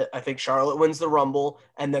that's it. I think Charlotte wins the Rumble,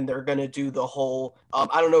 and then they're gonna do the whole.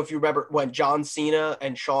 I don't know if you remember when John Cena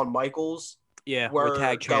and Shawn Michaels were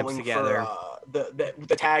tag champs together. For,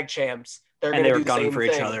 the tag champs. They're gonna do the same for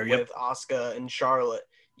each other with Asuka and Charlotte.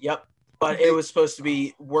 Yep. But it was supposed to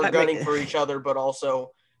be we're gunning for each other, but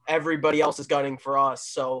also everybody else is gunning for us.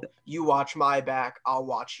 So you watch my back, I'll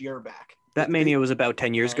watch your back. That Mania was about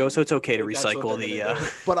 10 years ago, so it's okay to recycle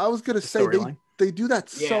the. But I was gonna say they do that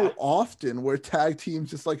so often, where tag teams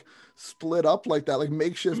just like split up like that, like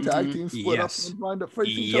makeshift tag teams split up and wind up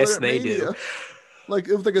fighting each other at Mania. Do. Like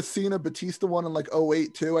it was like a Cena Batista one in like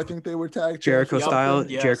 2008 too. I think they were tag teams. Jericho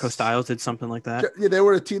Styles did something like that. Yeah, they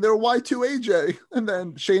were a team. They were Y2AJ, and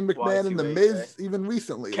then Shane McMahon and The Miz even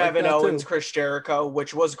recently. Kevin Owens, Chris Jericho,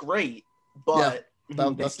 which was great, but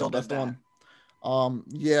that's the one.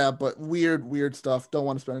 Yeah, but weird stuff. Don't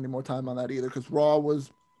want to spend any more time on that either, because Raw was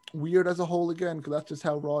weird as a whole again, because that's just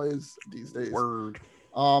how Raw is these days. Word.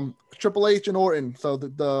 Triple H and Orton. So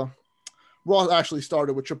the Raw actually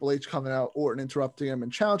started with Triple H coming out, Orton interrupting him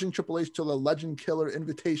and challenging Triple H to the Legend Killer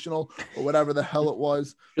Invitational or whatever the hell it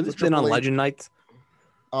was. Should this been on Legend Nights?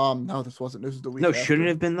 No, this wasn't. This is the week. No, shouldn't it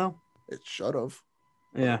have been though? It should have.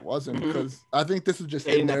 Yeah, it wasn't because I think this was just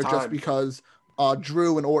in there just because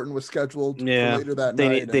Drew and Orton was scheduled for later that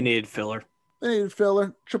night. They needed filler. They needed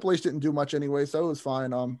filler. Triple H didn't do much anyway, so it was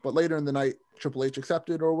fine. But later in the night, Triple H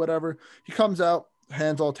accepted or whatever. He comes out,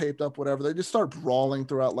 hands all taped up, whatever. They just start brawling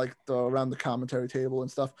throughout around the commentary table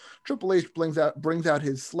and stuff. Triple H brings out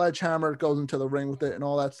his sledgehammer, goes into the ring with it and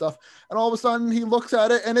all that stuff. And all of a sudden he looks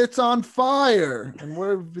at it and it's on fire. And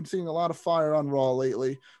we've been seeing a lot of fire on Raw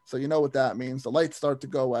lately. So you know what that means. The lights start to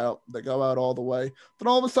go out. They go out all the way. Then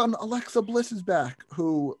all of a sudden Alexa Bliss is back,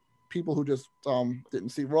 who people who just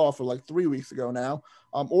didn't see Raw for like 3 weeks ago now.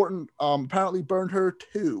 Orton apparently burned her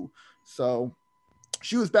too. So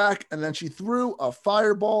she was back, and then she threw a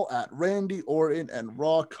fireball at Randy Orton, and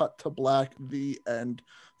Raw cut to black. The end.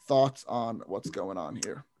 Thoughts on what's going on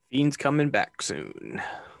here? Fiend's coming back soon.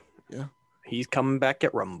 Yeah. He's coming back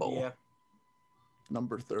at Rumble. Yeah.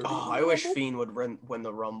 Number 30. Oh, I wish Fiend would win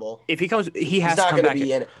the Rumble. If he comes, he has He's to come back.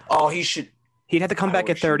 in it. Oh, he should. He'd have to come back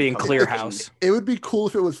at 30 and clear house. It would be cool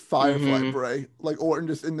if it was Firefly Bray, like Orton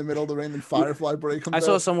just in the middle of the ring, and Firefly Bray comes out. I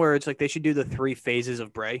saw somewhere it's like they should do the 3 phases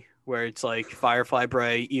of Bray, where it's like Firefly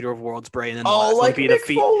Bray, Eater of Worlds Bray, and then the last like one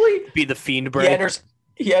be the Fiend Bray.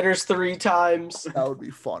 He enters 3 times. That would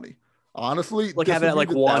be funny. Honestly, like have it at like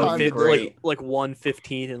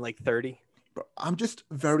 1:15 and like 30. I'm just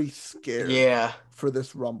very scared for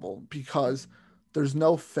this Rumble because there's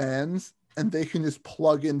no fans. And they can just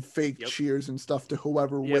plug in fake cheers and stuff to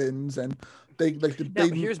whoever wins, and they like.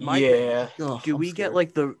 Here's my thing. Do we get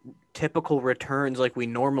like the typical returns like we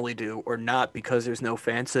normally do, or not? Because there's no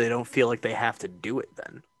fans, so they don't feel like they have to do it.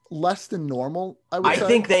 Then less than normal. I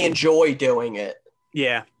think they enjoy doing it.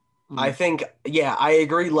 Yeah, I think. Yeah, I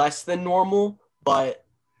agree. Less than normal, but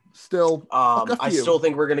still, I still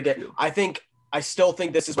think we're gonna get. I still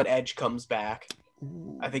think this is when Edge comes back.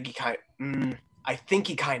 Ooh. I think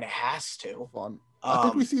he kind of has to. Fun. I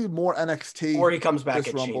think we see more NXT. Or he comes back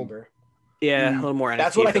at Rumble. Chamber. Yeah, a little more NXT.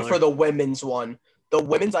 That's what I think for the women's one. The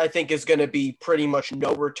women's, I think, is going to be pretty much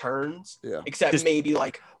no returns. Yeah. Except maybe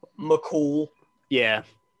like McCool. Yeah.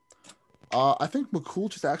 I think McCool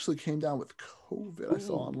just actually came down with COVID. I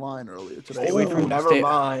saw online earlier today.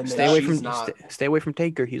 Stay away from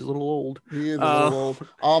Taker. He's a little old. He is a little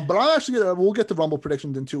old. But I'm actually we'll get the Rumble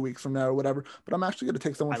predictions in 2 weeks from now or whatever. But I'm actually gonna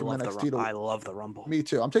take someone from NXT. I love the Rumble. Me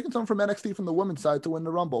too. I'm taking someone from NXT from the women's side to win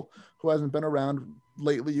the Rumble, who hasn't been around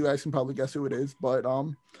lately. You guys can probably guess who it is, but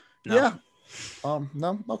no. Yeah.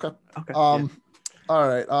 No. Okay. Okay. All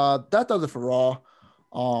right. That does it for Raw.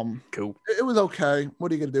 Cool. It was okay. What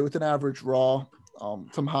are you gonna do? It's an average Raw.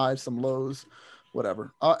 Some highs, some lows,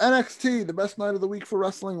 whatever. NXT, the best night of the week for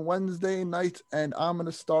wrestling, Wednesday night, and I'm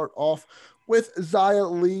gonna start off with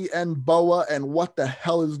Xia Li and Boa and what the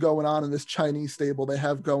hell is going on in this Chinese stable they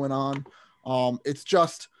have going on. It's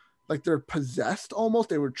just like they're possessed almost.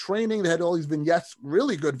 They were training. They had all these vignettes,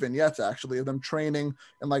 really good vignettes actually, of them training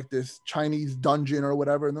in like this Chinese dungeon or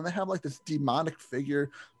whatever. And then they have like this demonic figure.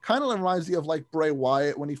 Kind of reminds me of like Bray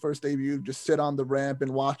Wyatt when he first debuted, just sit on the ramp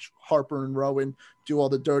and watch Harper and Rowan do all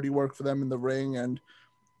the dirty work for them in the ring. And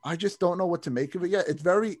I just don't know what to make of it yet. It's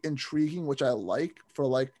very intriguing, which I like for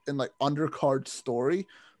like in like undercard story,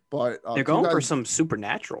 but they're going for some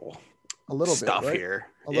supernatural a little stuff bit, right? here.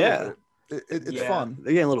 It's fun.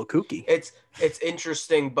 They're getting a little kooky. It's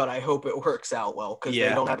interesting, but I hope it works out well because they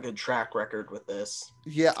don't have a good track record with this.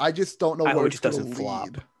 Yeah, I just don't know where it's going to lead.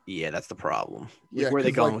 Flop. Yeah, that's the problem. Yeah, where are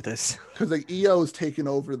they going with this? Because like EO's taking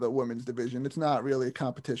over the women's division. It's not really a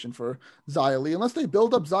competition for Xia Li unless they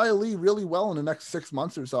build up Xia Li really well in the next 6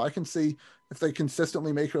 months or so. I can see if they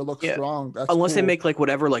consistently make her look strong. That's unless they cool. make like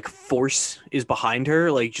whatever like force is behind her,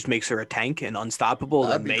 like just makes her a tank and unstoppable.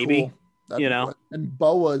 Then maybe. Cool. And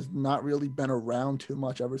Boa's not really been around too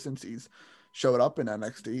much ever since he's showed up in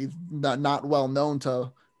NXT. He's not well known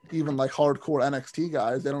to even like hardcore NXT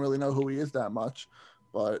guys. They don't really know who he is that much.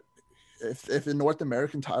 But if a North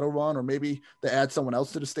American title run, or maybe they add someone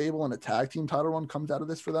else to the stable and a tag team title run comes out of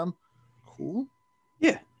this for them, cool.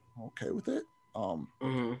 Yeah. Okay with it. I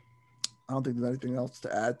don't think there's anything else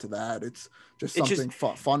to add to that. It's just something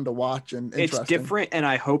fun to watch and interesting. It's different, and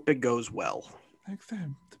I hope it goes well. Thanks,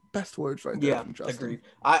 Sam. Best words right there. Yeah, agreed.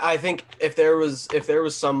 I think if there was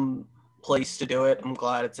some place to do it, I'm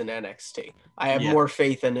glad it's in NXT. I have more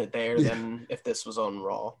faith in it there than if this was on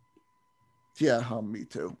Raw. Yeah, me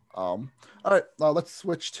too. All right, let's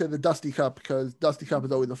switch to the Dusty Cup because Dusty Cup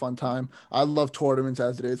is always a fun time. I love tournaments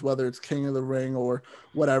as it is, whether it's King of the Ring or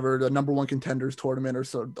whatever, the number one contenders tournament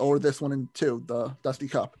or this one in two, the Dusty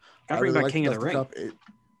Cup. I I bring really back like King the of the Dusty Ring.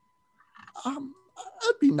 Cup.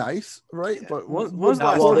 That'd be nice, right? Yeah. But What was the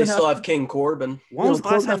last well, they time? still have King Corbin. When was the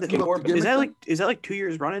last time King Corbin. Is that like 2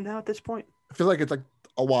 years running now at this point? I feel like it's like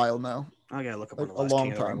a while now. I gotta look up Like when the a last long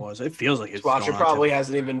King of the Ring time. was. It feels like it's Watch, going it on probably too.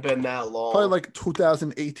 hasn't even been that long. Probably like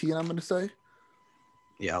 2018, I'm going to say.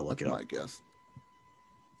 Yeah, I'll look That's it up. my guess.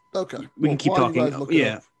 Okay. We can keep talking.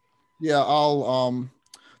 Yeah. Yeah, I'll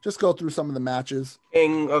just go through some of the matches.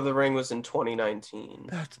 King of the Ring was in 2019.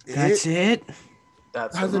 That's it?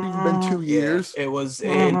 That's Hasn't even been 2 years. It was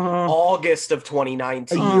in August of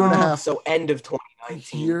 2019. A year and a half. So end of A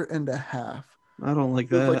 2019. year and a half. I don't like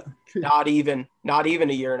Feels that. Not even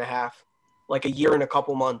a year and a half. Like a year and a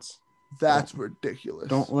couple months. That's ridiculous.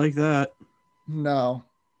 Don't like that. No.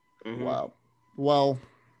 Mhm. Wow. Well,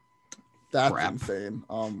 that's Crap. insane.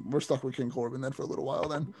 We're stuck with King Corbin then for a little while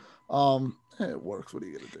then. It works. What are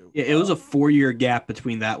you gonna do? Yeah, it was a 4-year gap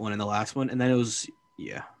between that one and the last one, and then it was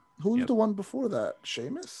Who's the one before that?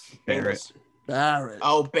 Sheamus? Barrett. Barrett.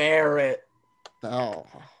 Oh, Barrett. Oh.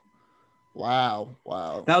 Wow.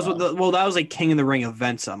 That was that was like King of the Ring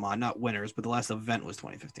events I'm on, not winners, but the last event was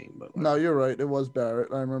 2015. But No, you're right. It was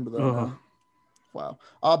Barrett. I remember that. Uh-huh. Wow.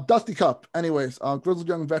 Dusty Cup. Anyways, Grizzled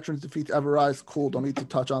Young Veterans defeats Ever Rise. Cool. Don't need to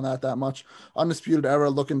touch on that much. Undisputed Era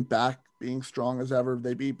looking back, being strong as ever.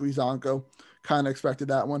 They beat Breezango. Kind of expected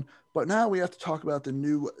that one. But now we have to talk about the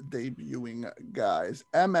new debuting guys.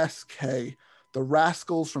 MSK, the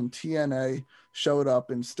Rascals from TNA, showed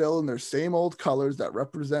up and still in their same old colors that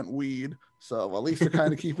represent weed. So at least they're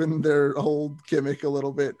kind of keeping their old gimmick a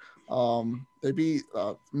little bit. They beat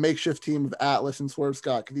makeshift team of Atlas and Swerve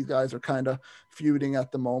Scott because these guys are kind of feuding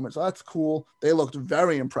at the moment. So that's cool. They looked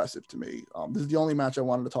very impressive to me. This is the only match I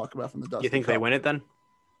wanted to talk about from the Dusty you think Cup. they win it then?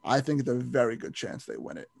 I think it's a very good chance they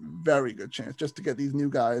win it. Very good chance just to get these new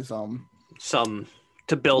guys.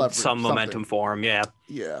 To build leverage, some momentum for them. Yeah.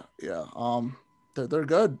 Yeah. They're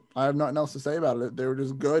good. I have nothing else to say about it. They were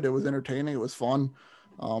just good. It was entertaining. It was fun.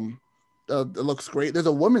 It looks great. There's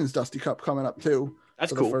a women's Dusty Cup coming up too.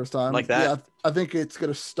 That's for cool. The first time. Like that. Yeah, I think it's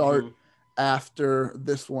gonna start after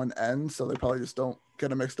this one ends, so they probably just don't get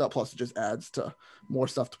them mixed up. Plus, it just adds to more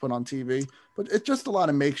stuff to put on TV. But it's just a lot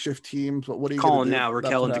of makeshift teams. But what are you calling gonna do? now?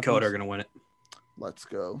 Raquel and Dakota are gonna win it. Let's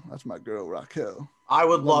go. That's my girl, Raquel. I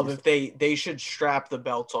would love if they should strap the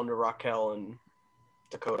belts onto Raquel and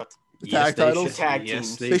Dakota. The tag titles? The tag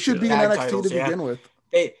teams. They should be in Tag NXT titles, to begin with.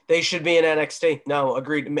 They should be in NXT. No,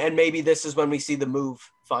 agreed. And maybe this is when we see the move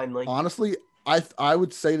finally. Honestly, I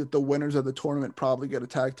would say that the winners of the tournament probably get a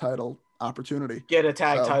tag title opportunity. Get a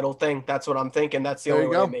tag title thing. That's what I'm thinking. That's the only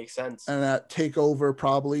way it makes sense. And that takeover,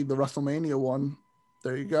 probably the WrestleMania one.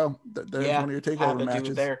 There you go. There's one of your takeover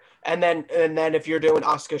matches. There. And then if you're doing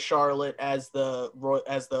Asuka Charlotte as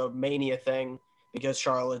the Mania thing, because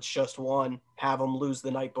Charlotte's just won, have them lose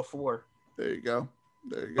the night before. There you go.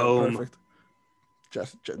 Boom. Perfect.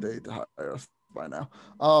 Just they hire us by now.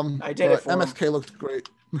 I did it for MSK looked great.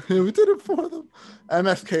 We did it for them.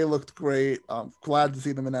 MSK looked great. Glad to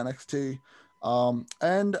see them in NXT.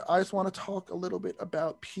 And I just want to talk a little bit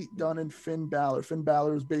about Pete Dunne and Finn Balor. Finn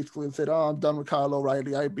Balor has basically said, I'm done with Kyle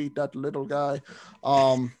O'Reilly. I beat that little guy.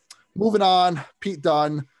 Moving on, Pete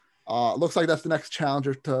Dunne. Looks like that's the next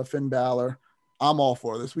challenger to Finn Balor. I'm all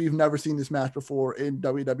for this. We've never seen this match before in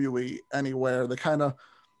WWE anywhere.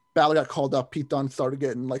 Balor got called up. Pete Dunne started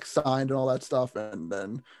getting signed and all that stuff. And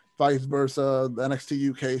then vice versa, the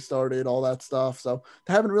NXT UK started, all that stuff. So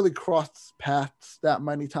they haven't really crossed paths that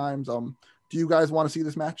many times. Do you guys want to see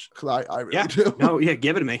this match? Because I really do. No, yeah,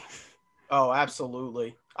 give it to me. Oh,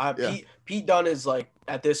 absolutely. Pete Dunne is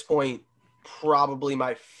at this point probably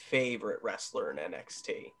my favorite wrestler in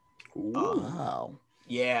NXT. Wow.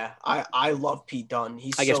 Yeah, I love Pete Dunne.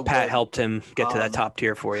 I guess Pat good. helped him get to that top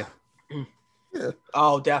tier for you. Yeah.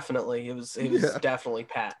 Oh, definitely. It was definitely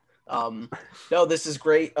Pat. No, this is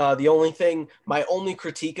great. My only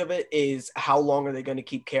critique of it is how long are they going to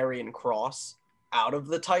keep Karrion Kross out of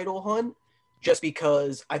the title hunt? Just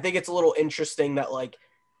because I think it's a little interesting that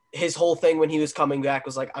his whole thing when he was coming back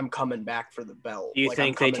was I'm coming back for the belt. You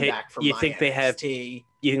think they have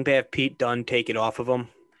Pete Dunne take it off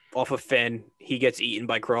of Finn? He gets eaten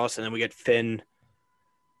by Kross, and then we get Finn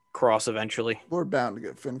Kross eventually. We're bound to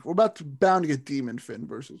get Finn. We're bound to get Demon Finn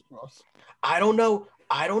versus Kross. I don't know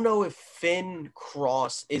if Finn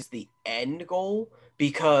Kross is the end goal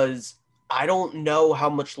because I don't know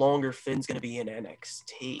how much longer Finn's going to be in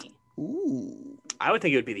NXT. Ooh. I would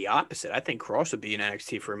think it would be the opposite. I think Cross would be in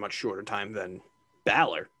NXT for a much shorter time than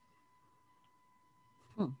Balor.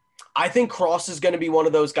 I think Cross is going to be one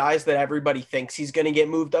of those guys that everybody thinks he's going to get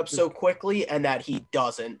moved up so quickly and that he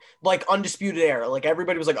doesn't. Like Undisputed Era. Like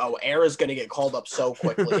everybody was like, oh, Era's going to get called up so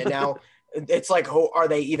quickly. And now it's like, oh, are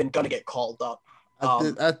they even going to get called up?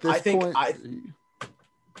 At this point, I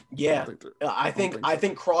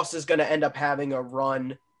think Cross is going to end up having a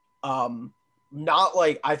run. Not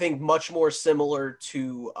like, I think much more similar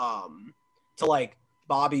to like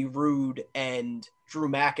Bobby Roode and Drew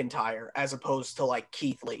McIntyre as opposed to like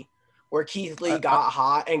Keith Lee, where Keith Lee got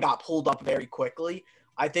hot and got pulled up very quickly.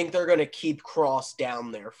 I think they're going to keep Cross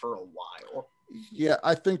down there for a while. Yeah,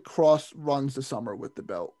 I think Cross runs the summer with the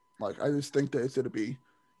belt. Like, I just think that it's going to be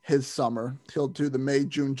his summer. He'll do the May,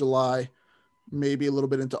 June, July, maybe a little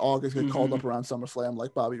bit into August, get called up around SummerSlam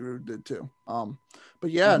like Bobby Roode did too.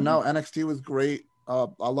 But yeah, no, NXT was great. I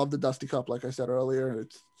love the Dusty Cup, like I said earlier.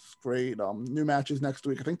 It's great. New matches next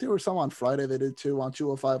week. I think there were some on Friday they did too on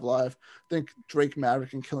 205 Live. I think Drake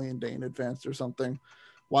Maverick and Killian Dane advanced or something.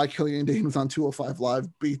 Why Killian Dane was on 205 Live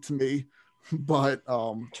beats me. But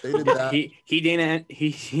they did that.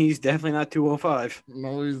 He's definitely not 205.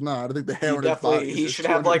 No, he's not. I think the hair on his body. He should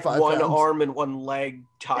have like one arm and one leg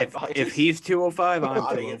tied behind. If he's 205,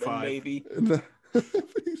 I'm 205. Maybe.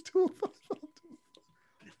 He's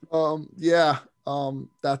 205. Yeah.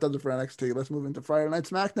 That does it for NXT. Let's move into Friday Night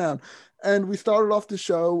SmackDown, and we started off the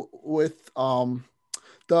show with the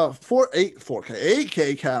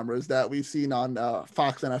 8K cameras that we've seen on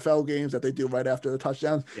Fox NFL games that they do right after the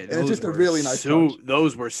touchdowns. Yeah, and it's just a really nice touch.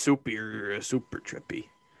 Those were super trippy.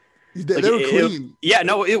 They were clean.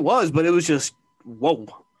 It was, but it was just whoa.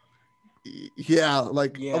 Yeah,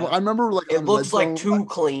 I remember it looks like too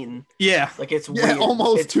clean. Yeah, like it's weird.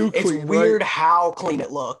 Almost too clean. It's weird how clean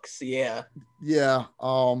it looks. Yeah. Yeah,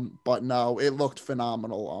 but no, it looked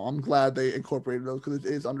phenomenal. I'm glad they incorporated those because it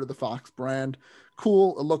is under the Fox brand.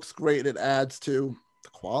 Cool, it looks great. It adds to the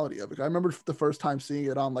quality of it. I remember the first time seeing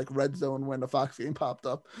it on like Red Zone when the Fox game popped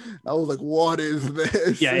up. I was like, "What is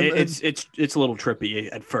this?" Yeah, it's a little trippy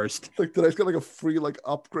at first. Like, did I get like a free like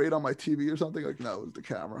upgrade on my TV or something? Like, no, it was the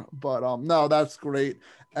camera. But no, that's great.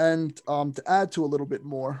 And to add to a little bit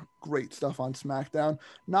more great stuff on SmackDown,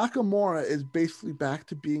 Nakamura is basically back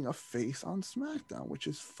to being a face on SmackDown, which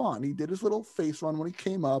is fun. He did his little face run when he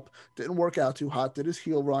came up, didn't work out too hot, did his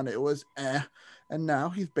heel run, it was and now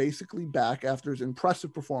he's basically back after his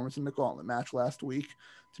impressive performance in the Gauntlet match last week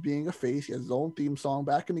to being a face. He has his own theme song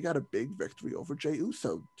back, and he got a big victory over Jey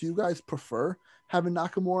Uso. Do you guys prefer having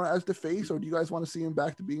Nakamura as the face, or do you guys want to see him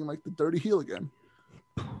back to being like the dirty heel again?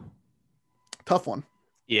 Tough one.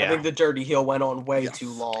 Yeah, I think the dirty heel went on way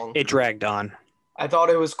too long. It dragged on. I thought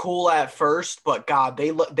it was cool at first, but God,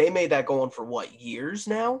 they made that go on for what, years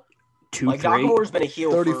now? 2, 3. Nakamura's been a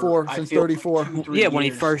heel 34 for, since 34. Like 2-3 years. When he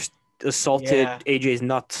first assaulted AJ's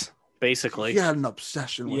nuts, basically. He had an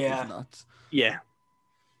obsession with his nuts. Yeah.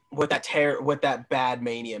 With that bad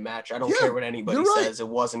Mania match, I don't care what anybody says. It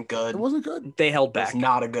wasn't good. It wasn't good. They held back.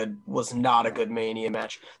 Was not a good Mania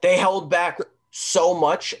match. They held back so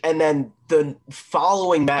much, and then the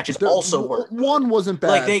following matches also weren't. One wasn't bad.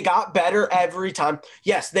 Like, they got better every time.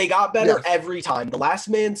 Yes, they got better every time. The last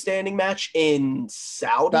man standing match in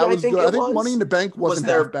Saudi, that was I think good. it I think was. Money in the Bank wasn't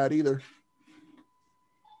half bad either.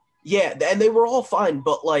 Yeah, and they were all fine,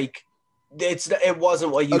 but like it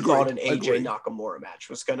wasn't what you thought an AJ Nakamura match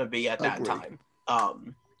was going to be at that time.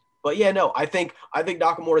 But yeah, no, I think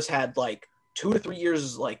Nakamura's had like 2 to 3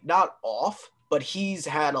 years, like not off, but he's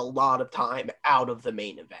had a lot of time out of the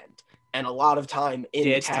main event and a lot of time in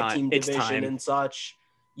the tag team division and such.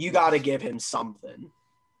 You got to give him something.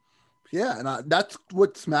 Yeah, and that's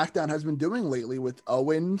what SmackDown has been doing lately with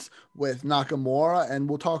Owens, with Nakamura, and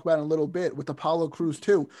we'll talk about it in a little bit with Apollo Crews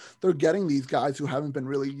too. They're getting these guys who haven't been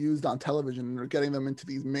really used on television, and they're getting them into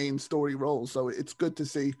these main story roles. So it's good to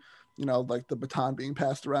see, like the baton being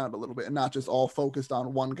passed around a little bit and not just all focused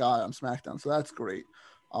on one guy on SmackDown. So that's great.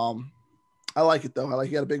 I like it though.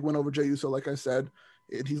 He had a big win over Jey Uso, like I said.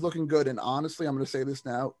 He's looking good, and honestly, I'm going to say this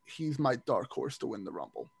now: he's my dark horse to win the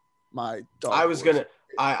Rumble. I was gonna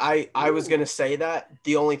say that.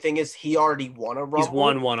 The only thing is he already won a Rumble. He's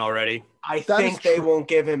won one already. I think they won't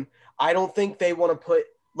give him. I don't think they want to put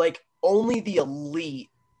like only the elite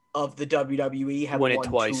of the WWE have won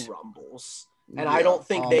twice. 2 Rumbles, and I don't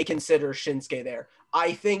think they consider Shinsuke there.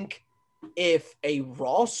 I think if a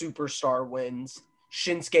Raw superstar wins,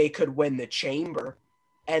 Shinsuke could win the Chamber,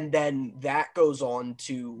 and then that goes on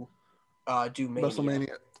to do Mania.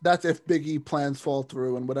 WrestleMania. That's if Big E plans fall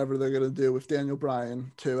through and whatever they're going to do with Daniel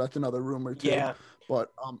Bryan, too. That's another rumor, too. Yeah, But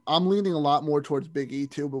I'm leaning a lot more towards Big E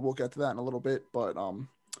too, but we'll get to that in a little bit. But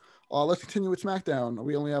let's continue with SmackDown.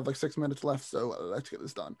 We only have like 6 minutes left, so let's get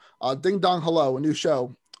this done. Ding Dong Hello, a new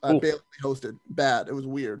show. Bailey hosted. Bad. It was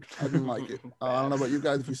weird. I didn't like it. I don't know about you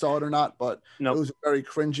guys if you saw it or not, but it was very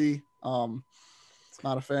cringy.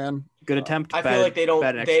 Not a fan. Good attempt. I feel like they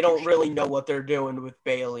don't really know what they're doing with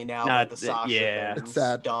Bailey now. That the Sasha it's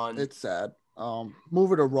sad. Done. It's sad. Move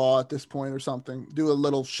her to Raw at this point or something. Do a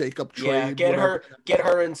little shake-up trade. Yeah, get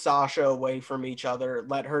her and Sasha away from each other.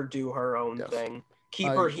 Let her do her own thing. Keep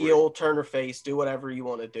her heel, turn her face, do whatever you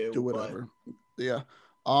want to do. Do whatever. Yeah.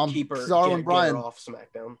 Keep her, Cesaro and Bryan off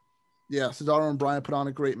SmackDown. Yeah, Cesaro and Bryan put on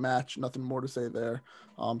a great match. Nothing more to say there.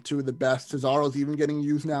 Two of the best. Cesaro's even getting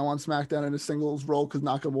used now on SmackDown in a singles role because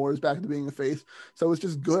Nakamura is back to being a face. So it's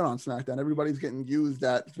just good on SmackDown. Everybody's getting used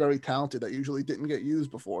that's very talented that usually didn't get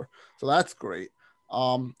used before. So that's great.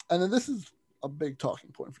 And then this is a big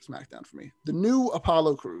talking point for SmackDown for me. The new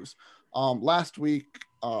Apollo Crews. Last week,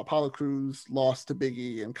 Apollo Crews lost to Big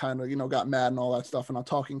E and kind of, got mad and all that stuff. And I'm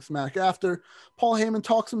talking smack after. Paul Heyman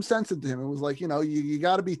talked some sense into him. It was like, you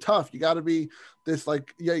got to be tough. You got to be this,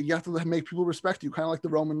 like, you have to make people respect you, kind of like the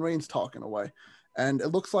Roman Reigns talk in a way. And it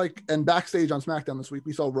looks like, and backstage on SmackDown this week,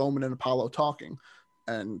 we saw Roman and Apollo talking.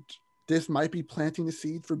 And this might be planting the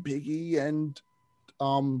seed for Big E and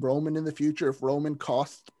Roman in the future. If Roman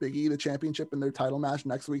costs Big E the championship in their title match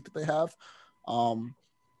next week that they have,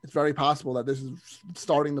 it's very possible that this is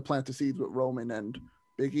starting to plant the seeds with Roman and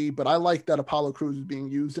Big E. But I like that Apollo Crews is being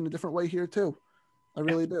used in a different way here too. I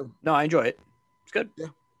really do. No, I enjoy it. It's good. Yeah.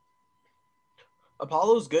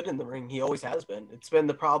 Apollo's good in the ring. He always has been. It's been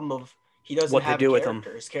the problem of he doesn't have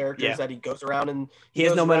characters. Characters that he goes around and he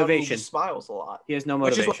has no motivation. He just smiles a lot. He has no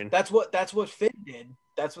motivation. That's what Finn did.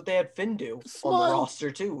 That's what they had Finn do on the roster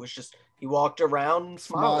too. Was just he walked around and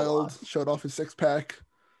smiled, showed off his 6-pack.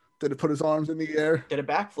 Did it put his arms in the air? Did a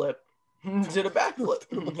backflip. Did a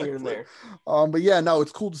backflip here and there. But yeah, no,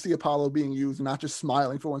 it's cool to see Apollo being used and not just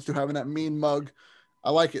smiling for once, to having that mean mug.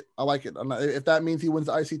 I like it. If that means he wins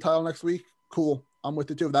the IC title next week, cool. I'm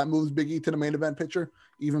with it too. If that moves Big E to the main event picture,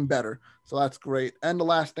 even better. So that's great. And the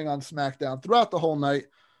last thing on SmackDown, throughout the whole night,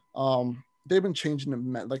 they've been changing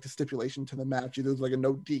the stipulation to the match. There was like a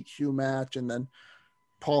no DQ match, and then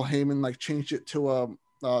Paul Heyman changed it to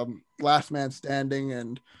a last man standing,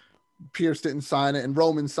 and Pierce didn't sign it, and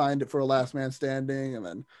Roman signed it for a last man standing, and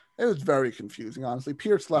then it was very confusing, honestly.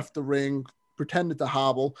 Pierce left the ring, pretended to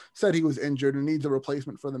hobble, said he was injured and needs a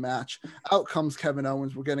replacement for the match. Out comes Kevin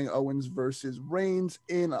Owens. We're getting Owens versus Reigns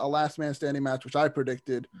in a last man standing match, which I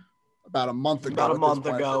predicted about a month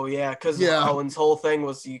ago. Yeah, because Owens' whole thing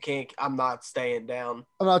was, I'm not staying down.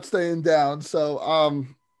 So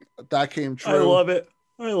that came true. I love it.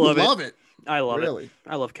 I love it.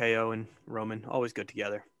 I love KO and Roman. Always good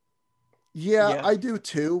together. Yeah, I do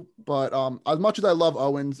too. But as much as I love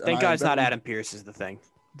Owens, thank God it's not Adam Pearce is the thing.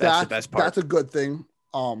 That's the best part. That's a good thing.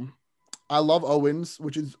 I love Owens,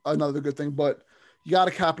 which is another good thing. But you got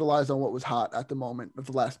to capitalize on what was hot at the moment of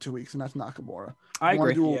the last 2 weeks, and that's Nakamura. I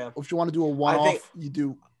agree. If you want to do a one-off, you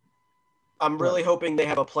do. I'm really hoping they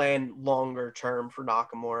have a plan longer term for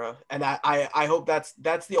Nakamura, and I hope that's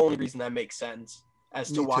the only reason that makes sense as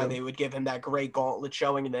to why they would give him that great gauntlet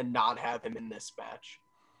showing and then not have him in this match.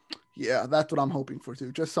 Yeah, that's what I'm hoping for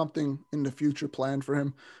too. Just something in the future planned for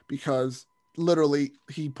him, because literally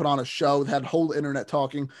he put on a show, had whole internet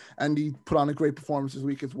talking, and he put on a great performance this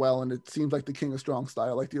week as well. And it seems like the King of Strong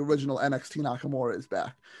style, like the original NXT Nakamura is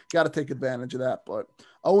back. Got to take advantage of that. But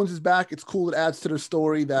Owens is back. It's cool. It adds to the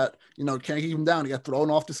story that, can't keep him down. He got thrown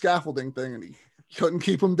off the scaffolding thing and he couldn't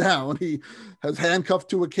keep him down. He has handcuffed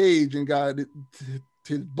to a cage and got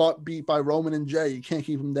his butt beat by Roman and Jay. You can't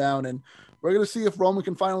keep him down. And we're going to see if Roman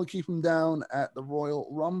can finally keep him down at the Royal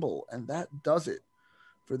Rumble. And that does it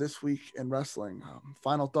for this week in wrestling.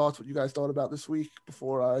 Final thoughts, what you guys thought about this week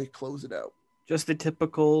before I close it out? Just the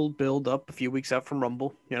typical build up a few weeks out from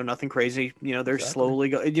Rumble. Nothing crazy. They're slowly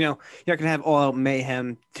going. You're not going to have all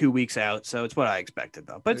mayhem 2 weeks out. So it's what I expected,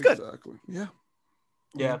 though. But it's good. Exactly. Yeah.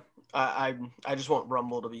 Yeah. I just want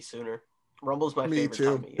Rumble to be sooner. Rumble's my favorite time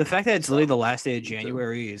of year. The fact that it's literally the last day of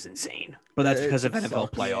January is insane. But that's because of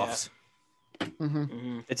NFL playoffs. Yeah.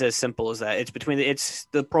 It's as simple as that. It's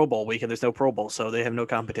the Pro Bowl week, and there's no Pro Bowl, so they have no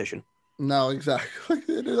competition. No, exactly.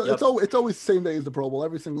 It's always the same day as the Pro Bowl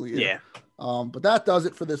every single year. Yeah. But that does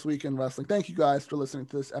it for this week in wrestling. Thank you guys for listening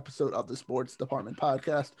to this episode of the Sports Department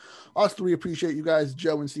Podcast. Us three appreciate you guys.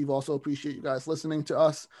 Joe and Steve also appreciate you guys listening to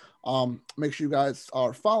us. Make sure you guys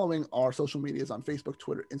are following our social medias on Facebook,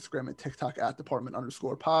 Twitter, Instagram, and TikTok at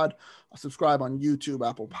Department_pod. Subscribe on YouTube,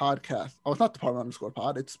 Apple Podcasts. Oh, it's not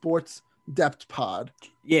Department_pod. It's Sports Depth Pod.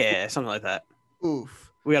 Yeah, something like that.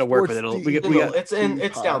 Oof. We got to work with it a little. It's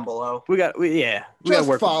down below. We got to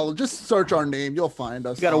work. Follow. Just search our name. You'll find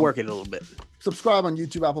us. We got to work it a little bit. Subscribe on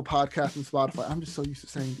YouTube, Apple Podcasts, and Spotify. I'm just so used to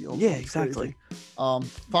saying the old. Yeah, exactly.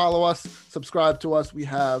 Follow us. Subscribe to us. We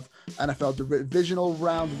have NFL divisional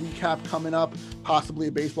round recap coming up. Possibly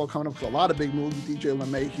a baseball coming up. So a lot of big moves with DJ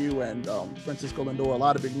LeMahieu and Francisco Lindor. A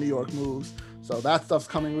lot of big New York moves. So that stuff's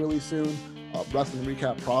coming really soon. Wrestling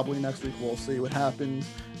recap probably next week. We'll see what happens.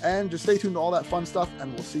 And just stay tuned to all that fun stuff,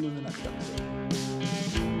 and we'll see you in the next episode.